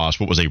because you lost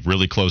what was a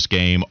really close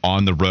game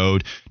on the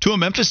road to a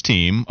Memphis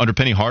team under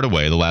Penny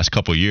Hardaway the last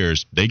couple of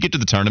years, they get to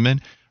the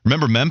tournament.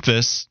 Remember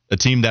Memphis, a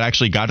team that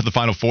actually got to the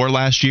Final Four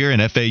last year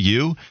in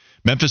FAU?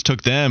 Memphis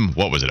took them,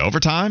 what was it,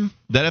 overtime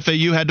that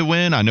FAU had to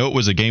win? I know it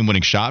was a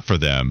game-winning shot for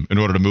them in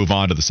order to move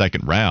on to the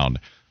second round.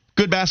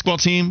 Good basketball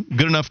team,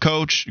 good enough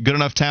coach, good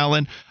enough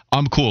talent.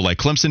 I'm cool. Like,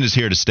 Clemson is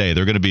here to stay.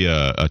 They're going to be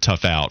a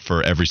tough out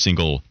for every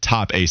single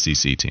top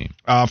ACC team.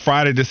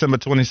 Friday, December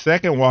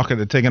 22nd, Walker,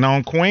 they're taking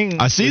on Queens.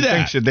 I see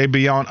that. Should they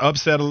be on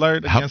upset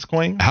alert against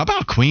Queens? How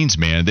about Queens,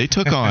 man? They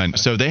took on –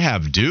 so they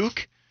have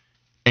Duke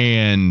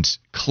and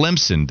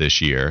Clemson this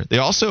year. They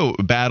also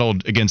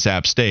battled against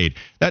App State.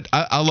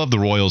 I love the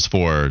Royals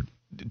for –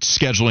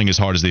 scheduling as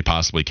hard as they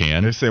possibly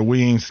can. They said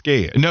we ain't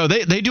scared. No,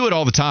 they do it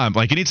all the time.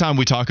 Like, anytime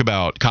we talk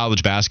about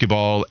college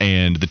basketball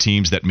and the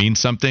teams that mean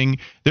something,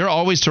 they're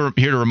always here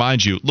to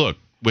remind you, look,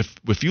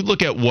 if you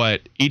look at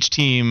what each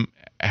team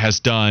has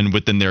done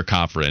within their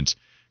conference,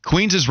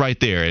 Queens is right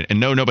there. And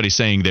no, nobody's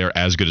saying they're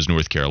as good as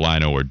North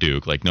Carolina or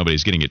Duke. Like,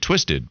 nobody's getting it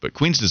twisted. But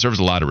Queens deserves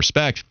a lot of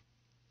respect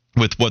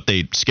with what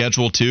they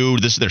schedule to.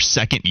 This is their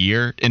second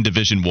year in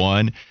Division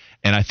I.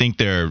 And I think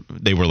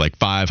they were like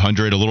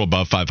 500, a little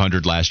above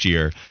 500 last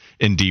year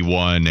in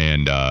D1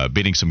 and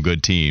beating some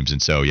good teams.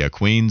 And so, yeah,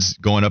 Queens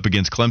going up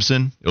against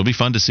Clemson. It'll be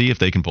fun to see if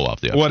they can pull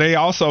off the upset. Well, they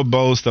also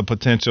boast a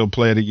potential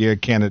Player of the Year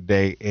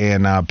candidate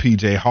in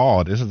P.J.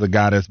 Hall. This is a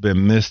guy that's been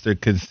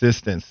Mr.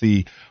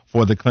 Consistency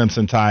for the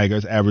Clemson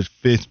Tigers, averaged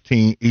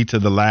 15 each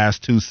of the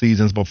last 2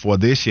 seasons before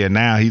this year.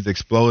 Now he's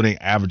exploding,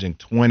 averaging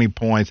 20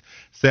 points,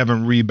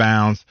 7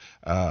 rebounds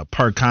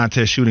per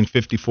contest, shooting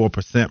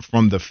 54%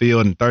 from the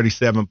field and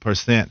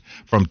 37%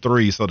 from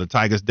 3. So the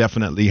Tigers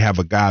definitely have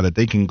a guy that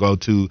they can go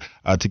to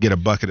get a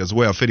bucket as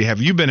well. Fitty, have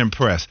you been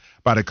impressed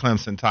by the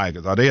Clemson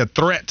Tigers? Are they a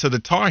threat to the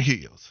Tar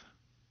Heels?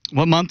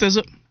 What month is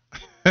it?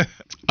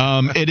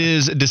 It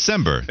is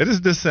December. It is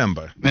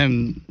December.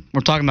 And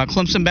we're talking about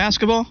Clemson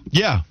basketball?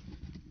 Yeah.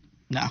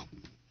 No.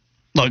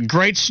 Look,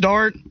 great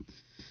start.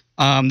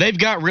 They've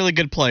got really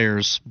good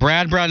players.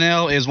 Brad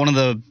Brownell is one of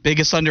the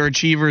biggest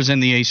underachievers in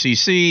the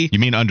ACC. You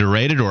mean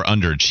underrated or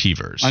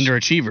underachievers?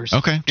 Underachievers.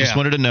 Okay. Just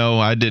wanted to know.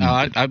 I didn't.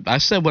 I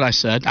said what I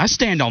said. I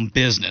stand on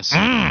business,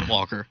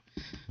 Walker.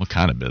 What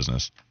kind of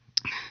business?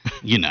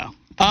 You know.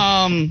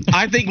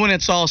 I think when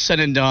it's all said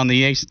and done,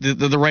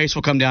 the race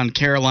will come down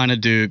Carolina,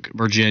 Duke,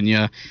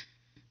 Virginia.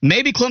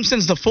 Maybe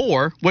Clemson's the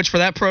 4, which for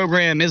that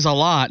program is a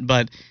lot,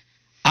 but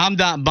I'm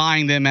not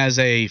buying them as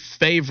a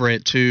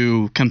favorite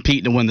to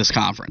compete to win this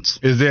conference.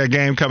 Is there a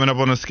game coming up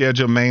on the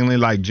schedule mainly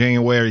like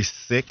January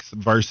 6th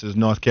versus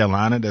North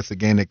Carolina? That's a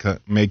game that could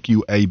make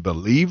you a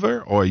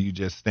believer, or are you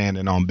just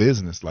standing on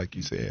business like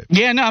you said?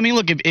 Yeah, no, I mean,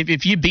 look,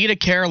 if you beat a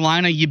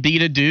Carolina, you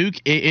beat a Duke,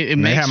 it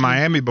makes they had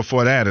Miami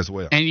before that as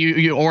well. And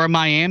you or a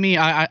Miami,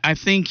 I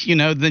think,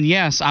 then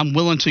yes, I'm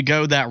willing to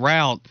go that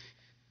route.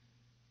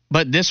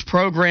 But this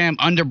program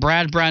under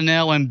Brad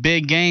Brownell and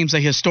big games,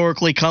 they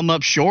historically come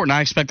up short, and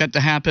I expect that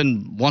to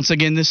happen once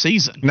again this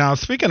season. Now,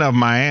 speaking of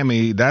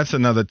Miami, that's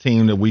another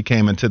team that we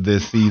came into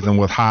this season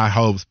with high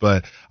hopes,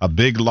 but a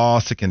big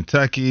loss to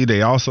Kentucky.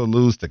 They also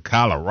lose to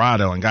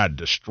Colorado and got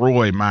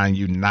destroyed, mind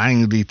you,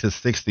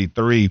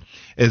 90-63.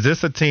 Is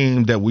this a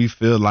team that we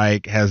feel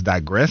like has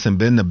digressed and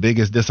been the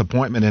biggest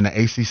disappointment in the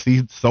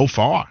ACC so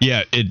far?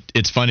 Yeah,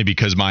 it's funny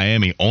because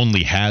Miami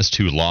only has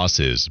 2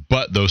 losses,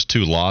 but those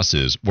 2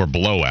 losses were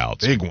blowouts.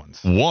 Big ones.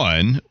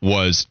 One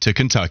was to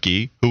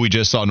Kentucky, who we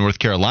just saw North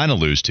Carolina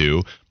lose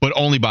to, but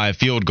only by a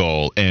field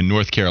goal, and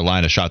North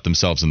Carolina shot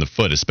themselves in the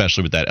foot,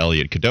 especially with that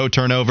Elliot Cadeau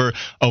turnover.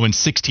 Oh, and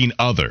 16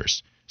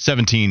 others.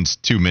 17's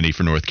too many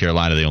for North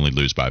Carolina. They only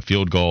lose by a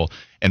field goal,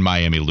 and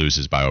Miami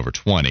loses by over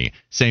 20.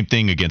 Same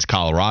thing against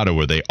Colorado,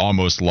 where they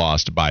almost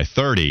lost by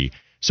 30.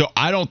 So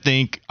I don't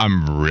think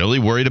I'm really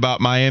worried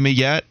about Miami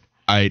yet.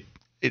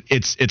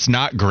 It's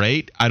not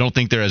great. I don't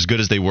think they're as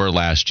good as they were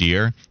last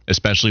year,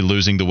 especially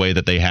losing the way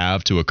that they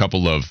have to a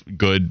couple of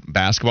good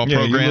basketball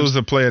programs. You lose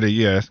a player of the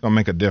year, it's going to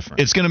make a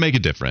difference. It's going to make a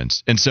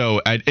difference. And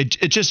so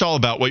it's just all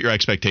about what your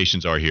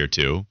expectations are here,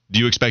 too. Do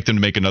you expect them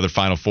to make another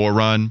Final Four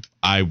run?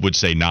 I would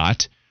say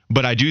not.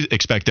 But I do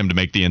expect them to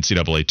make the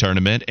NCAA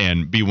tournament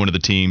and be one of the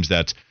teams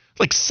that's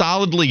like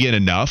solidly in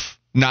enough.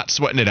 Not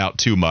sweating it out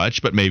too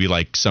much, but maybe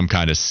like some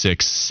kind of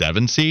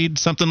 6-7 seed,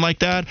 something like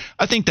that.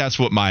 I think that's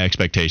what my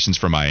expectations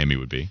for Miami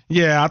would be.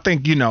 Yeah, I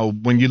think,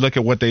 when you look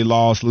at what they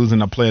lost,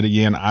 losing a player of the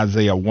year in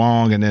Isaiah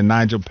Wong, and then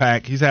Nigel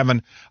Pack, he's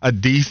having a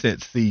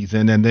decent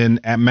season. And then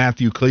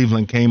Matthew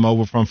Cleveland came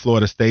over from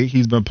Florida State.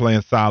 He's been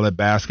playing solid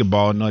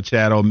basketball.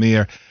 Chad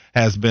O'Meara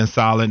has been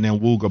solid, and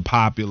then Wooga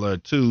popular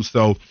too.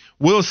 So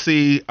we'll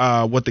see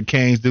what the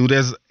Canes do.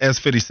 As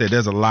Fitty said,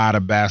 there's a lot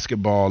of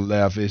basketball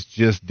left. It's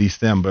just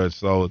December,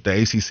 so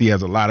the ACC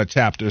has a lot of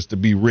chapters to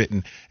be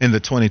written in the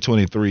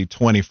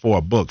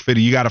 2023-24 book.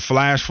 Fitty, you got a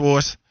flash for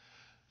us?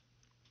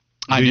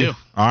 I do.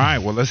 All right,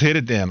 well, let's hit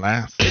it then,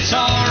 Lance. It's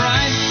all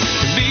right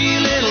to be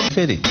a little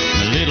Fitty.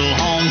 A little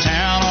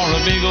hometown or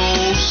a big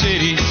old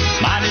city.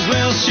 Might as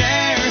well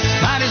share,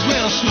 might as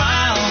well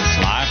smile.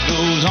 Life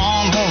goes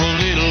on for a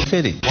little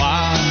Fitty.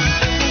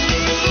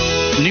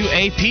 while. New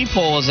AP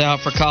poll is out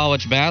for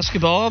college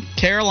basketball.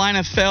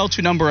 Carolina fell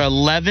to number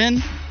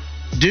 11.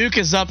 Duke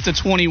is up to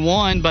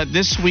 21, but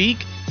this week,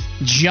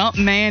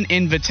 Jumpman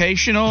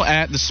Invitational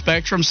at the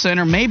Spectrum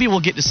Center. Maybe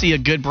we'll get to see a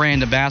good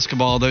brand of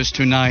basketball those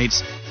 2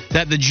 nights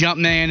that the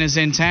Jumpman is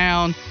in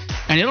town.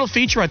 And it'll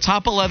feature a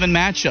top 11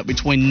 matchup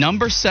between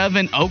number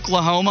 7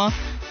 Oklahoma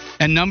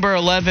and number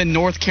 11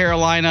 North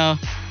Carolina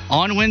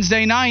on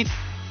Wednesday night.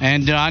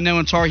 And I know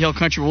in Tar Heel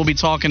Country we'll be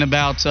talking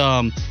about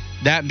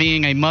that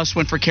being a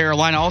must-win for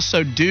Carolina.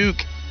 Also,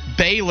 Duke,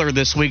 Baylor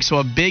this week, so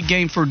a big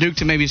game for Duke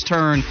to maybe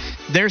turn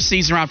their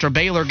season around after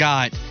Baylor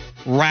got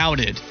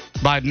routed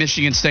by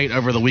Michigan State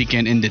over the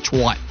weekend in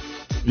Detroit.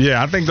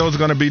 Yeah, I think those are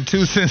going to be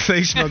two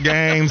sensational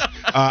games.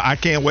 I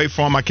can't wait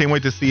for them. I can't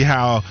wait to see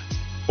how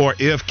or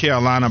if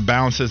Carolina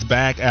bounces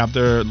back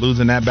after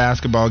losing that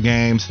basketball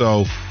game.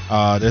 So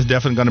there's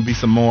definitely going to be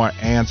some more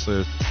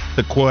answers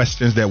to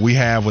questions that we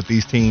have with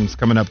these teams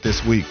coming up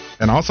this week.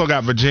 And also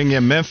got Virginia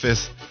and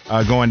Memphis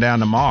going down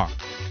tomorrow.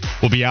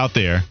 We'll be out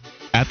there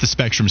at the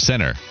Spectrum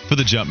Center for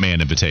the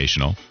Jumpman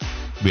Invitational.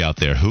 We'll be out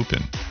there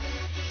hooping.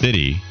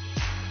 Fitty,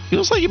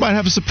 feels like you might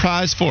have a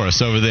surprise for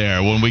us over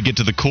there when we get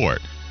to the court.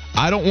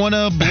 I don't want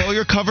to blow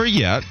your cover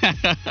yet.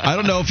 I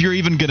don't know if you're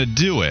even going to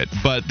do it,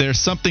 but there's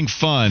something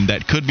fun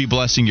that could be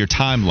blessing your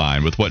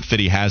timeline with what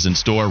Fitty has in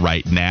store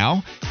right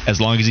now,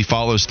 as long as he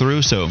follows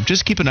through. So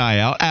just keep an eye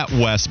out at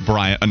Wes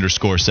Bryant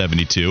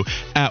 _72,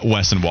 at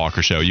Wes and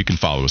Walker Show. You can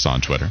follow us on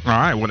Twitter. All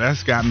right, well,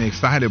 that's got me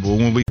excited. But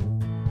when we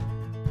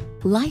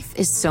Life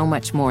is so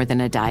much more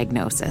than a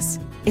diagnosis.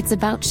 It's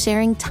about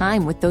sharing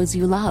time with those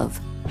you love,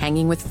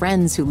 hanging with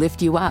friends who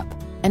lift you up,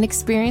 and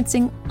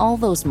experiencing all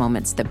those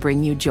moments that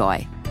bring you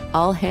joy.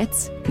 All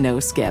hits,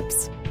 no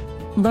skips.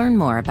 Learn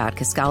more about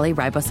Kisqali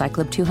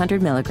Ribociclib 200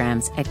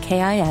 milligrams at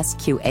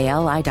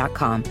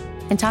KISQALI.com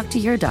and talk to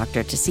your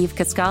doctor to see if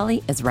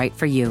Kisqali is right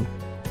for you.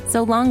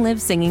 So long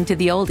live singing to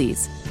the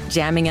oldies,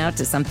 jamming out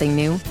to something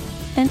new,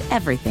 and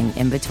everything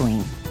in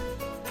between.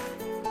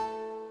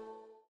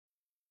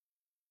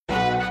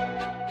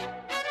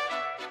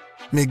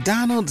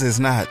 McDonald's is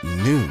not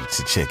new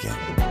to chicken.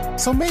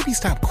 So maybe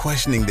stop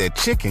questioning their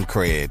chicken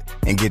cred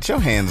and get your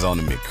hands on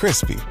the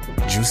McCrispy.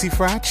 Juicy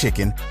fried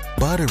chicken,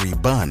 buttery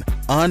bun,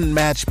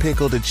 unmatched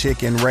pickle to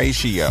chicken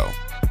ratio.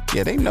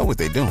 Yeah, they know what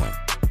they're doing.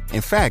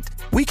 In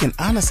fact, we can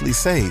honestly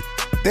say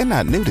they're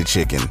not new to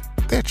chicken,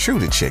 they're true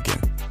to chicken.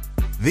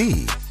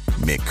 The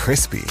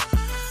McCrispy.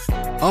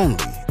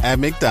 Only at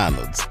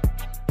McDonald's.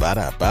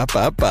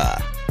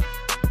 Ba-da-ba-ba-ba.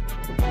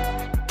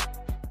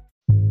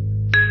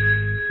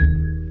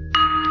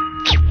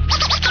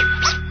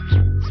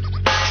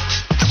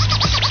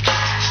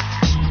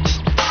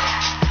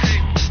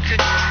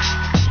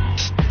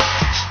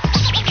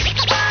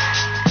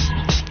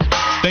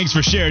 Thanks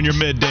for sharing your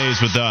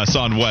middays with us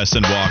on Wes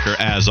and Walker,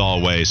 as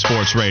always.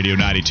 Sports Radio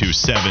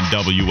 92.7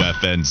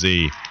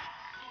 WFNZ.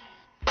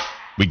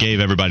 We gave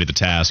everybody the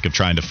task of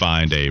trying to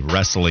find a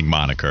wrestling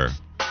moniker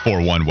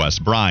for one Wes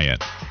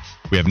Bryant.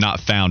 We have not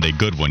found a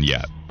good one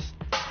yet.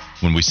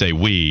 When we say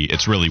we,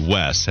 it's really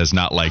Wes has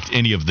not liked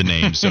any of the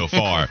names so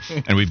far.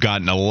 And we've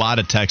gotten a lot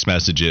of text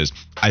messages.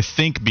 I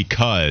think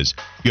because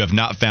you have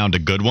not found a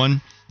good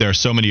one, there are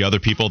so many other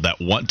people that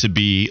want to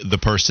be the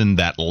person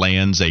that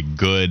lands a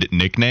good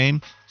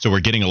nickname. So we're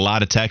getting a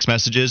lot of text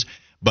messages,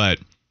 but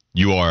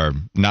you are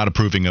not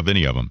approving of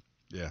any of them.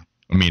 Yeah.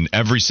 I mean,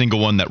 every single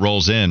one that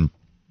rolls in,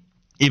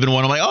 even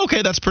one I'm like,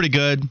 okay, that's pretty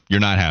good,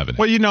 you're not having it.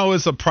 Well,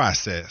 it's a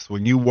process.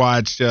 When you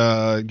watch,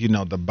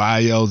 the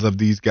bios of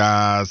these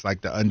guys,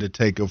 like The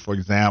Undertaker, for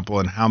example,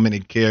 and how many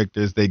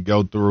characters they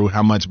go through,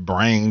 how much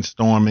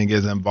brainstorming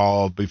is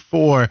involved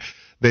before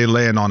they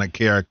land on a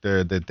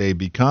character that they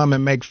become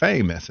and make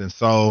famous. And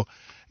so,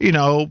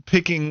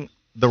 picking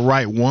the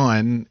right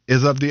one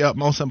is of the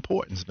utmost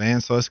importance, man.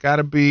 So it's got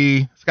to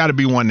be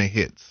one that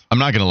hits. I'm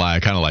not going to lie. I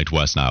kind of liked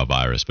West Nile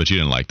Virus, but you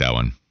didn't like that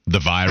one. The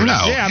Virus?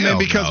 No. Yeah,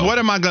 because what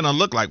am I going to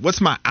look like?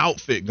 What's my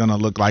outfit going to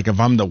look like if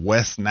I'm the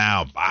West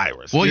Nile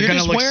Virus? Well, you're going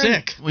to look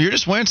sick. Well, you're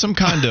just wearing some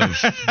kind of...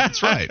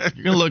 That's right.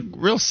 You're going to look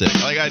real sick.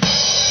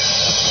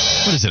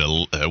 What is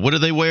it? What do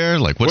they wear?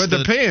 It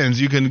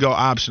depends. You can go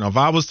optional. If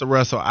I was to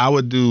wrestle, I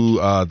would do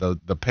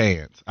the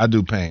pants. I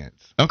do pants.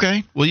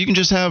 Okay. Well, you can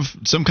just have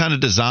some kind of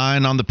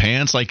design on the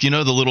pants, the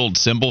little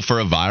symbol for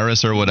a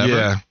virus or whatever.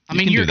 Yeah. You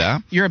can do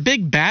that. You're a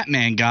big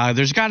Batman guy.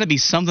 There's got to be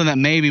something that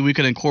maybe we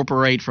could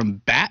incorporate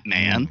from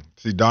Batman.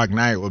 See, Dark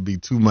Knight would be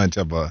too much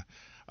of a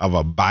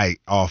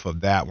bite off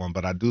of that one,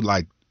 but I do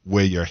like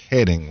where you're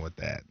heading with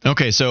that.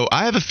 Okay, so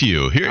I have a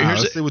few.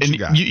 Let's see what you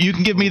got. You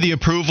can give me the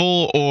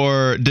approval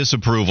or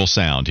disapproval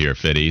sound here,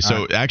 Fitty.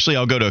 So actually,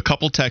 I'll go to a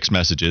couple text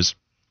messages,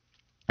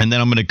 and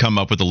then I'm going to come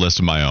up with a list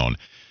of my own.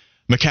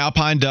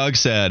 McAlpine Doug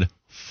said,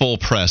 full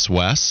press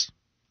Wes.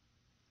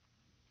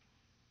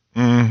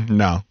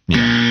 No.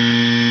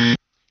 Yeah.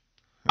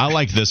 I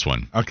like this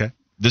one. Okay.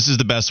 This is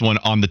the best one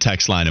on the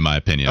text line, in my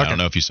opinion. Okay. I don't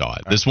know if you saw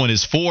it. This one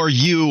is for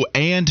you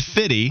and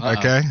Fitty.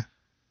 Okay.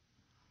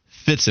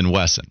 Fitz and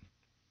Wesson.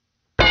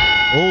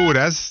 Oh,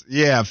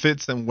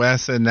 Fitz and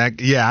Wesson. I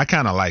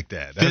kind of like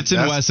that. Fitz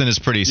and Wesson is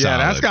pretty solid.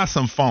 Yeah, that's got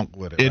some funk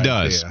with it. It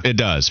does. There. It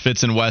does.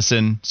 Fitz and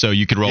Wesson, so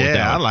you could roll with that.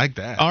 Yeah, I like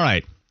that. All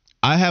right.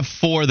 I have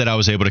 4 that I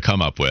was able to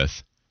come up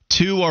with.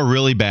 2 are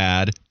really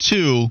bad.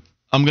 2,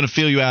 I'm going to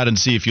feel you out and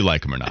see if you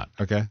like them or not.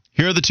 Okay.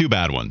 Here are the 2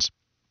 bad ones.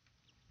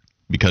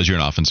 Because you're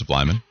an offensive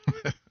lineman.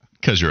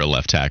 Because you're a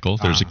left tackle.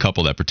 There's a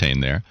couple that pertain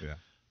there. Yeah.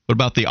 What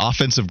about the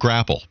offensive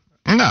grapple?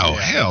 No,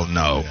 hell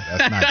no. Yeah,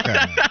 that's not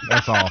cutting it.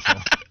 That's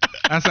awful.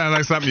 That sounds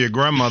like something your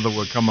grandmother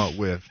would come up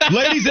with.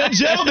 Ladies and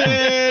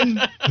gentlemen,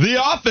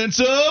 the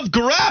offensive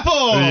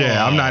grapple.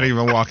 Yeah, I'm not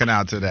even walking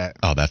out to that.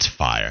 Oh, that's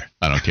fire.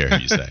 I don't care who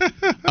you say.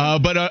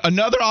 But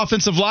another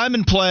offensive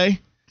lineman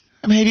play,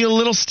 maybe a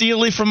little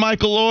steely from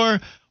Michael Orr.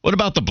 What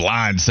about the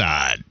blind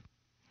side?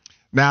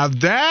 Now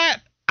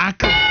that I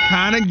could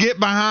kind of get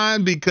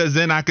behind because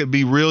then I could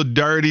be real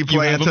dirty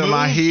playing to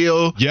my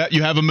heel. Yeah,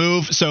 you have a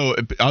move. So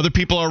other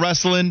people are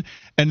wrestling,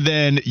 and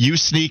then you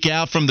sneak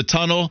out from the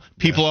tunnel.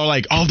 People are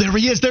like, oh, there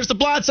he is. There's the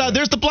blind side.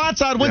 There's the blind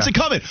side. When's it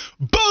coming?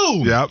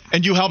 Boom! Yep.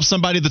 And you help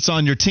somebody that's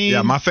on your team.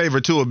 Yeah, my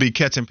favorite, too, would be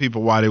catching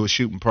people while they were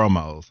shooting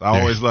promos. I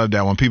always love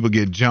that when people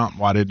get jumped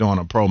while they're doing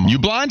a promo. You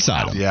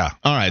blindside them. Yeah.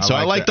 All right, so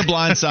I like the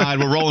blind side.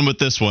 We're rolling with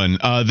this one.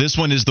 This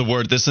one is the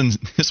word. This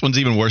one's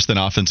even worse than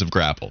offensive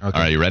grapple. Okay. All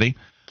right, you ready?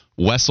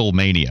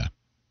 WrestleMania.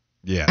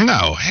 Yeah.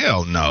 No,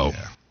 hell no.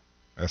 Yeah.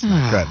 That's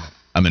not cutting it.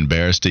 I'm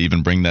embarrassed to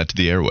even bring that to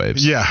the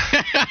airwaves. Yeah.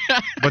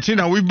 But,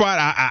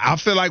 I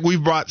feel like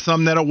we've brought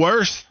some that are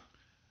worse.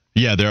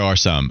 Yeah, there are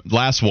some.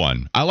 Last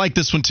one. I like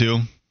this one, too.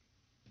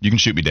 You can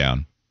shoot me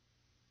down.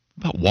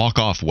 How about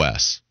Walk-Off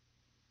Wes?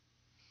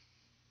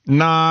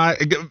 Nah.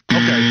 Okay,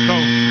 so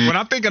when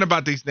I'm thinking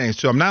about these things,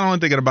 too, I'm not only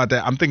thinking about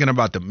that, I'm thinking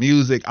about the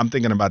music, I'm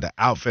thinking about the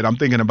outfit, I'm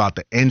thinking about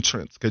the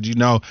entrance, because,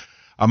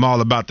 I'm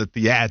all about the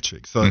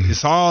theatrics. So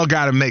it's all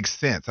got to make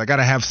sense. I got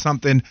to have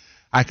something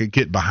I could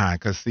get behind.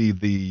 Because, see,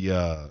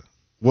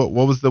 what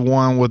was the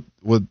one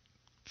with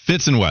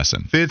Fitz and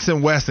Wesson. Fitz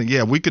and Wesson.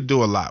 Yeah, we could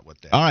do a lot with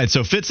that. All right,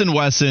 so Fitz and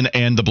Wesson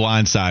and the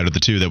blind side are the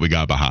two that we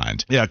got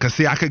behind. Yeah, because,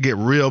 see, I could get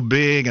real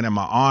big, and then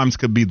my arms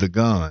could be the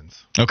guns.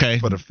 Okay.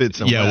 For the Fitz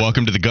and Wesson.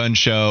 Welcome to the gun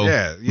show.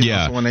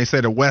 Yeah. So when they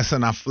say the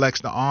Wesson, I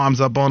flex the arms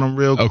up on them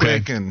real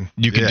quick. And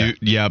you could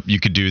you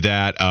could do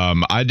that.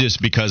 I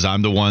just, because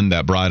I'm the one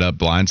that brought up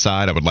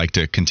blindside, I would like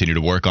to continue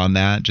to work on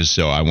that, just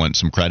so I want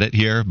some credit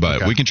here.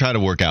 But we can try to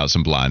work out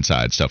some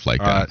blindside stuff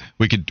like that.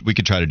 Right. We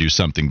could try to do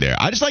something there.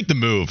 I just like the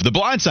move. The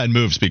blindside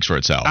move speaks for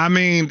itself. I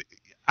mean,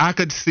 I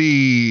could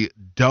see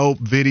dope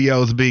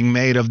videos being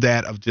made of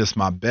that, of just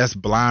my best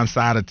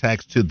blindside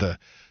attacks to the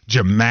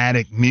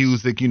dramatic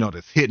music,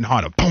 that's hitting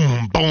harder,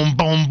 boom, boom,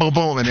 boom, boom,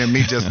 boom, and then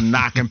me just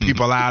knocking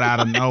people out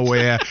of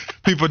nowhere,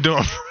 people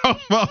doing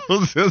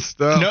promos and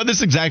stuff. No, this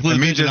is exactly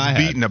and the me just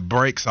beating the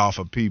brakes off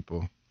of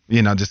people,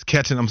 just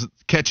catching them,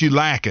 catch you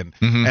lacking,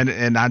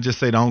 and I just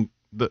say don't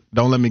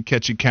let me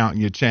catch you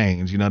counting your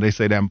change. They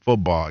say that in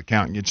football,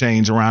 counting your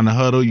change around the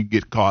huddle, you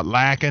get caught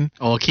lacking.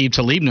 Oh, Aqib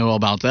Talib know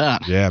about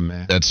that. Yeah,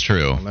 man. That's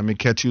true. Don't let me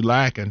catch you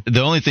lacking.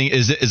 The only thing,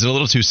 is it a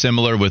little too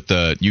similar with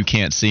the You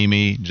Can't See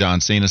Me,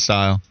 John Cena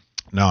style?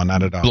 No,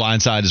 not at all.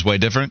 Blindside is way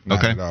different?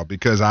 Not at all,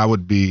 because I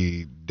would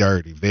be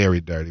dirty,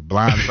 very dirty.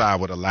 Blindside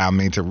would allow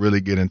me to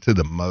really get into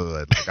the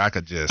mud. Like, I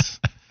could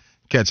just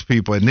catch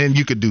people, and then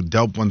you could do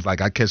dope ones, like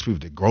I catch people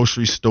at the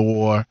grocery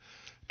store,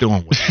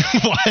 doing whatever.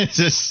 Why is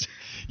this?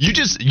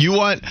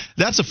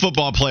 That's a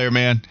football player,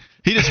 man.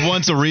 He just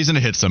wants a reason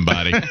to hit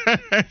somebody.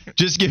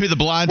 Just give me the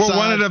blind side.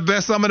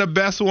 Some of the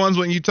best ones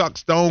when you talk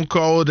Stone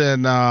Cold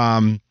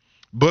and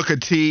Booker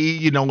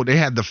T, they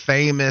had the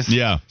famous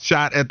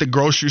shot at the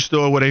grocery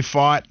store where they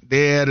fought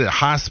there at the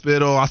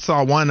hospital. I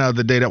saw one the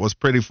other day that was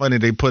pretty funny.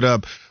 They put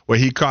up where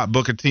he caught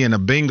Booker T in a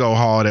bingo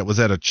hall that was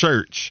at a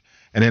church.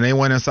 And then they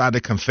went inside the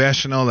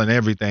confessional and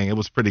everything. It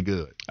was pretty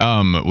good.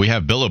 We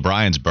have Bill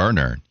O'Brien's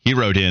burner. He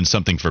wrote in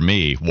something for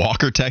me.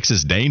 Walker,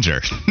 Texas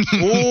Danger.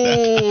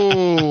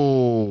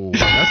 Ooh,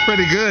 that's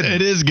pretty good.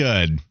 It is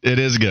good.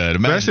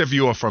 Especially if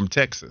you are from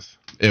Texas.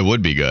 It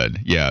would be good.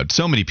 Yeah,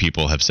 so many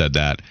people have said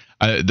that.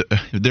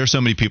 There are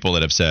so many people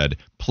that have said,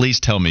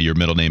 please tell me your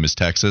middle name is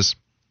Texas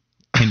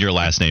and your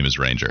last name is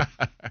Ranger.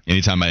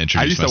 Anytime I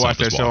introduce myself as Walker. I used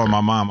to watch that show with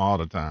my mom all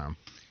the time.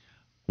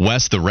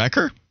 Wes the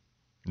Wrecker?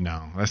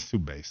 No, that's too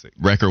basic.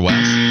 Wrecker Wes?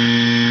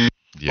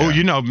 Yeah.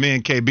 Oh, me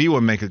and KB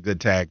would make a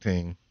good tag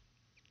team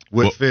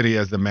with Fitty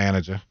as the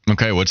manager.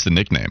 Okay, what's the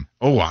nickname?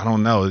 Oh, I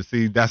don't know.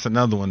 See, that's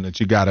another one that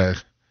you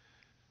gotta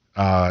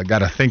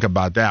think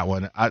about that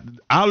one.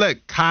 I'll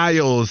let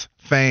Kyle's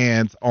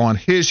fans on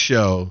his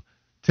show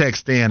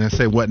text in and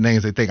say what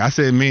names they think. I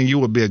said me and you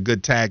would be a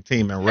good tag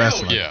team in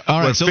wrestling. Yeah.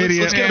 All right, so Fitty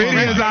is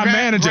our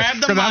manager.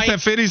 Because I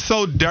said Fitty's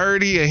so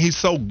dirty and he's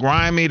so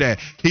grimy that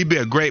he'd be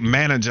a great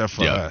manager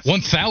for us.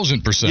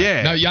 1,000%.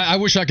 Yeah. Now, I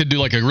wish I could do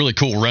like a really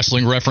cool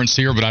wrestling reference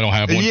here, but I don't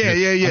have one. Yeah.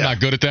 I'm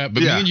not good at that.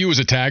 But me and you as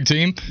a tag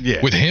team,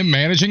 with him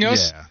managing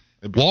us,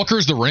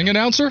 Walker's the ring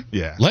announcer?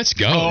 Yeah. Let's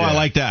go. Oh, I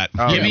like that.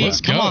 Let's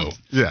go.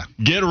 Yeah.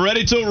 Get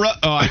ready to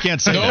I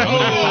can't say that. No.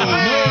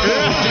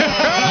 You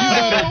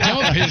better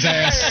dump his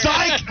ass.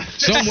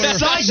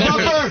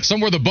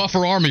 Somewhere the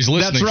buffer army's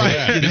listening. That's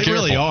right. For that. They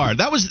really are.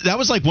 That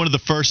was like one of the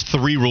first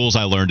 3 rules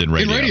I learned in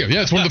radio.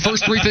 Yeah, it's one of the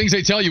first 3 things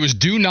they tell you is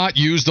do not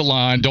use the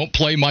line. Don't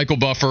play Michael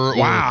Buffer.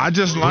 Wow, I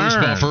just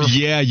learned. Buffer.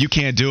 Yeah, you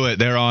can't do it.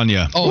 They're on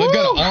you. Oh, they've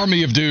got an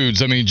army of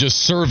dudes. I mean, just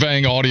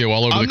surveying audio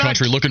all over the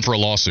country looking for a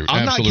lawsuit.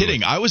 I'm Absolutely. not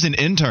kidding. I was an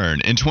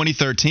intern in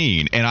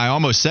 2013, and I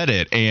almost said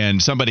it,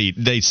 and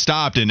they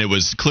stopped, and it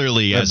was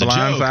clearly as a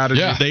joke.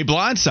 Yeah. They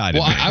blindsided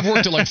me. I've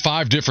worked at like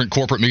 5 different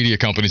corporate media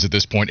companies at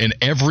this point, and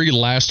every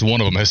last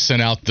one of them has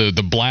sent out the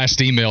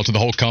blast email to the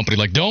whole company,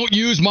 like, don't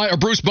use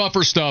Bruce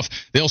Buffer stuff.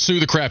 They'll sue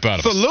the crap out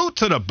of us. Salute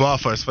to the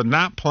Buffers for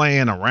not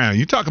playing around.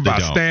 You talk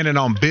about standing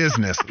on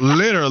business,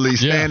 literally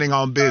standing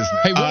on business.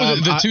 Hey, what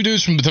were the 2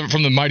 dudes from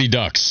the Mighty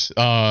Ducks?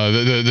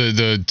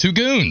 The 2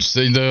 goons,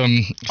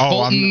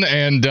 Fulton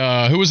and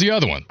who was the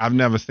other one? I've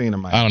never seen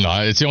them. I don't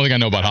know. It's the only thing I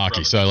know about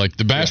hockey. So like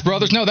the Bash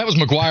Brothers. No, that was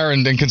McGuire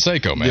and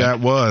Canseco, man. Yeah, it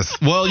was.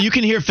 Well, you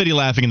can hear Fitty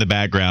laughing in the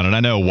background, and I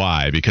know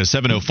why, because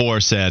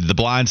 704 said The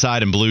Blind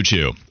Side and Blue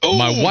Chew.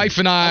 My wife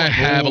and I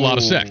have a lot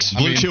of sex.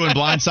 Blue Chew and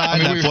Blind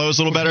Side, that flows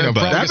a little better.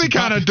 But that'd be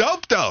kind of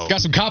dope, though.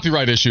 Got some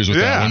copyright issues with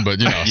that one, but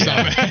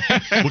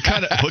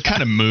what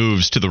kind of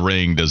moves to the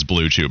ring does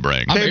Blue Chew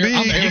bring?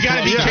 You got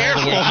to be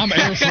careful. I'm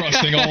air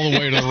thrusting all the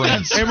way to the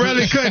ring. It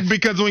really could,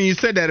 because when you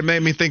said that, it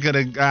made me think of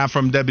the guy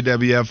from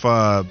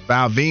WWF,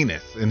 Val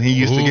Venus, and he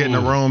used to get in the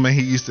room and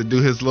he used to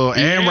do his little.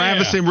 And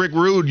Ravishing Rick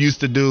Rude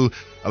used to do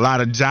a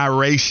lot of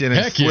gyration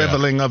and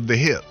swiveling of the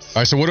hips.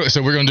 All right, so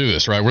we're gonna do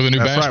this, right? We're the new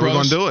Bash Brothers. We're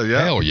gonna do it.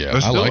 Yeah. Hell yeah,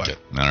 I like it.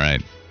 All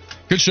right.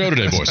 Good show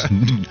today, boys.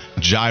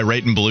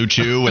 Gyrating Blue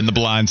Chew and the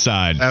Blind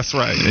Side. That's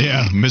right.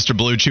 Yeah, Mr.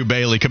 Blue Chew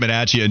Bailey coming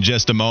at you in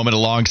just a moment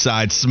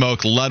alongside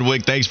Smoke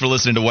Ludwig. Thanks for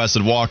listening to Wes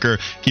and Walker.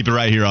 Keep it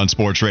right here on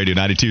Sports Radio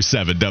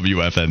 92.7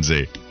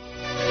 WFNZ.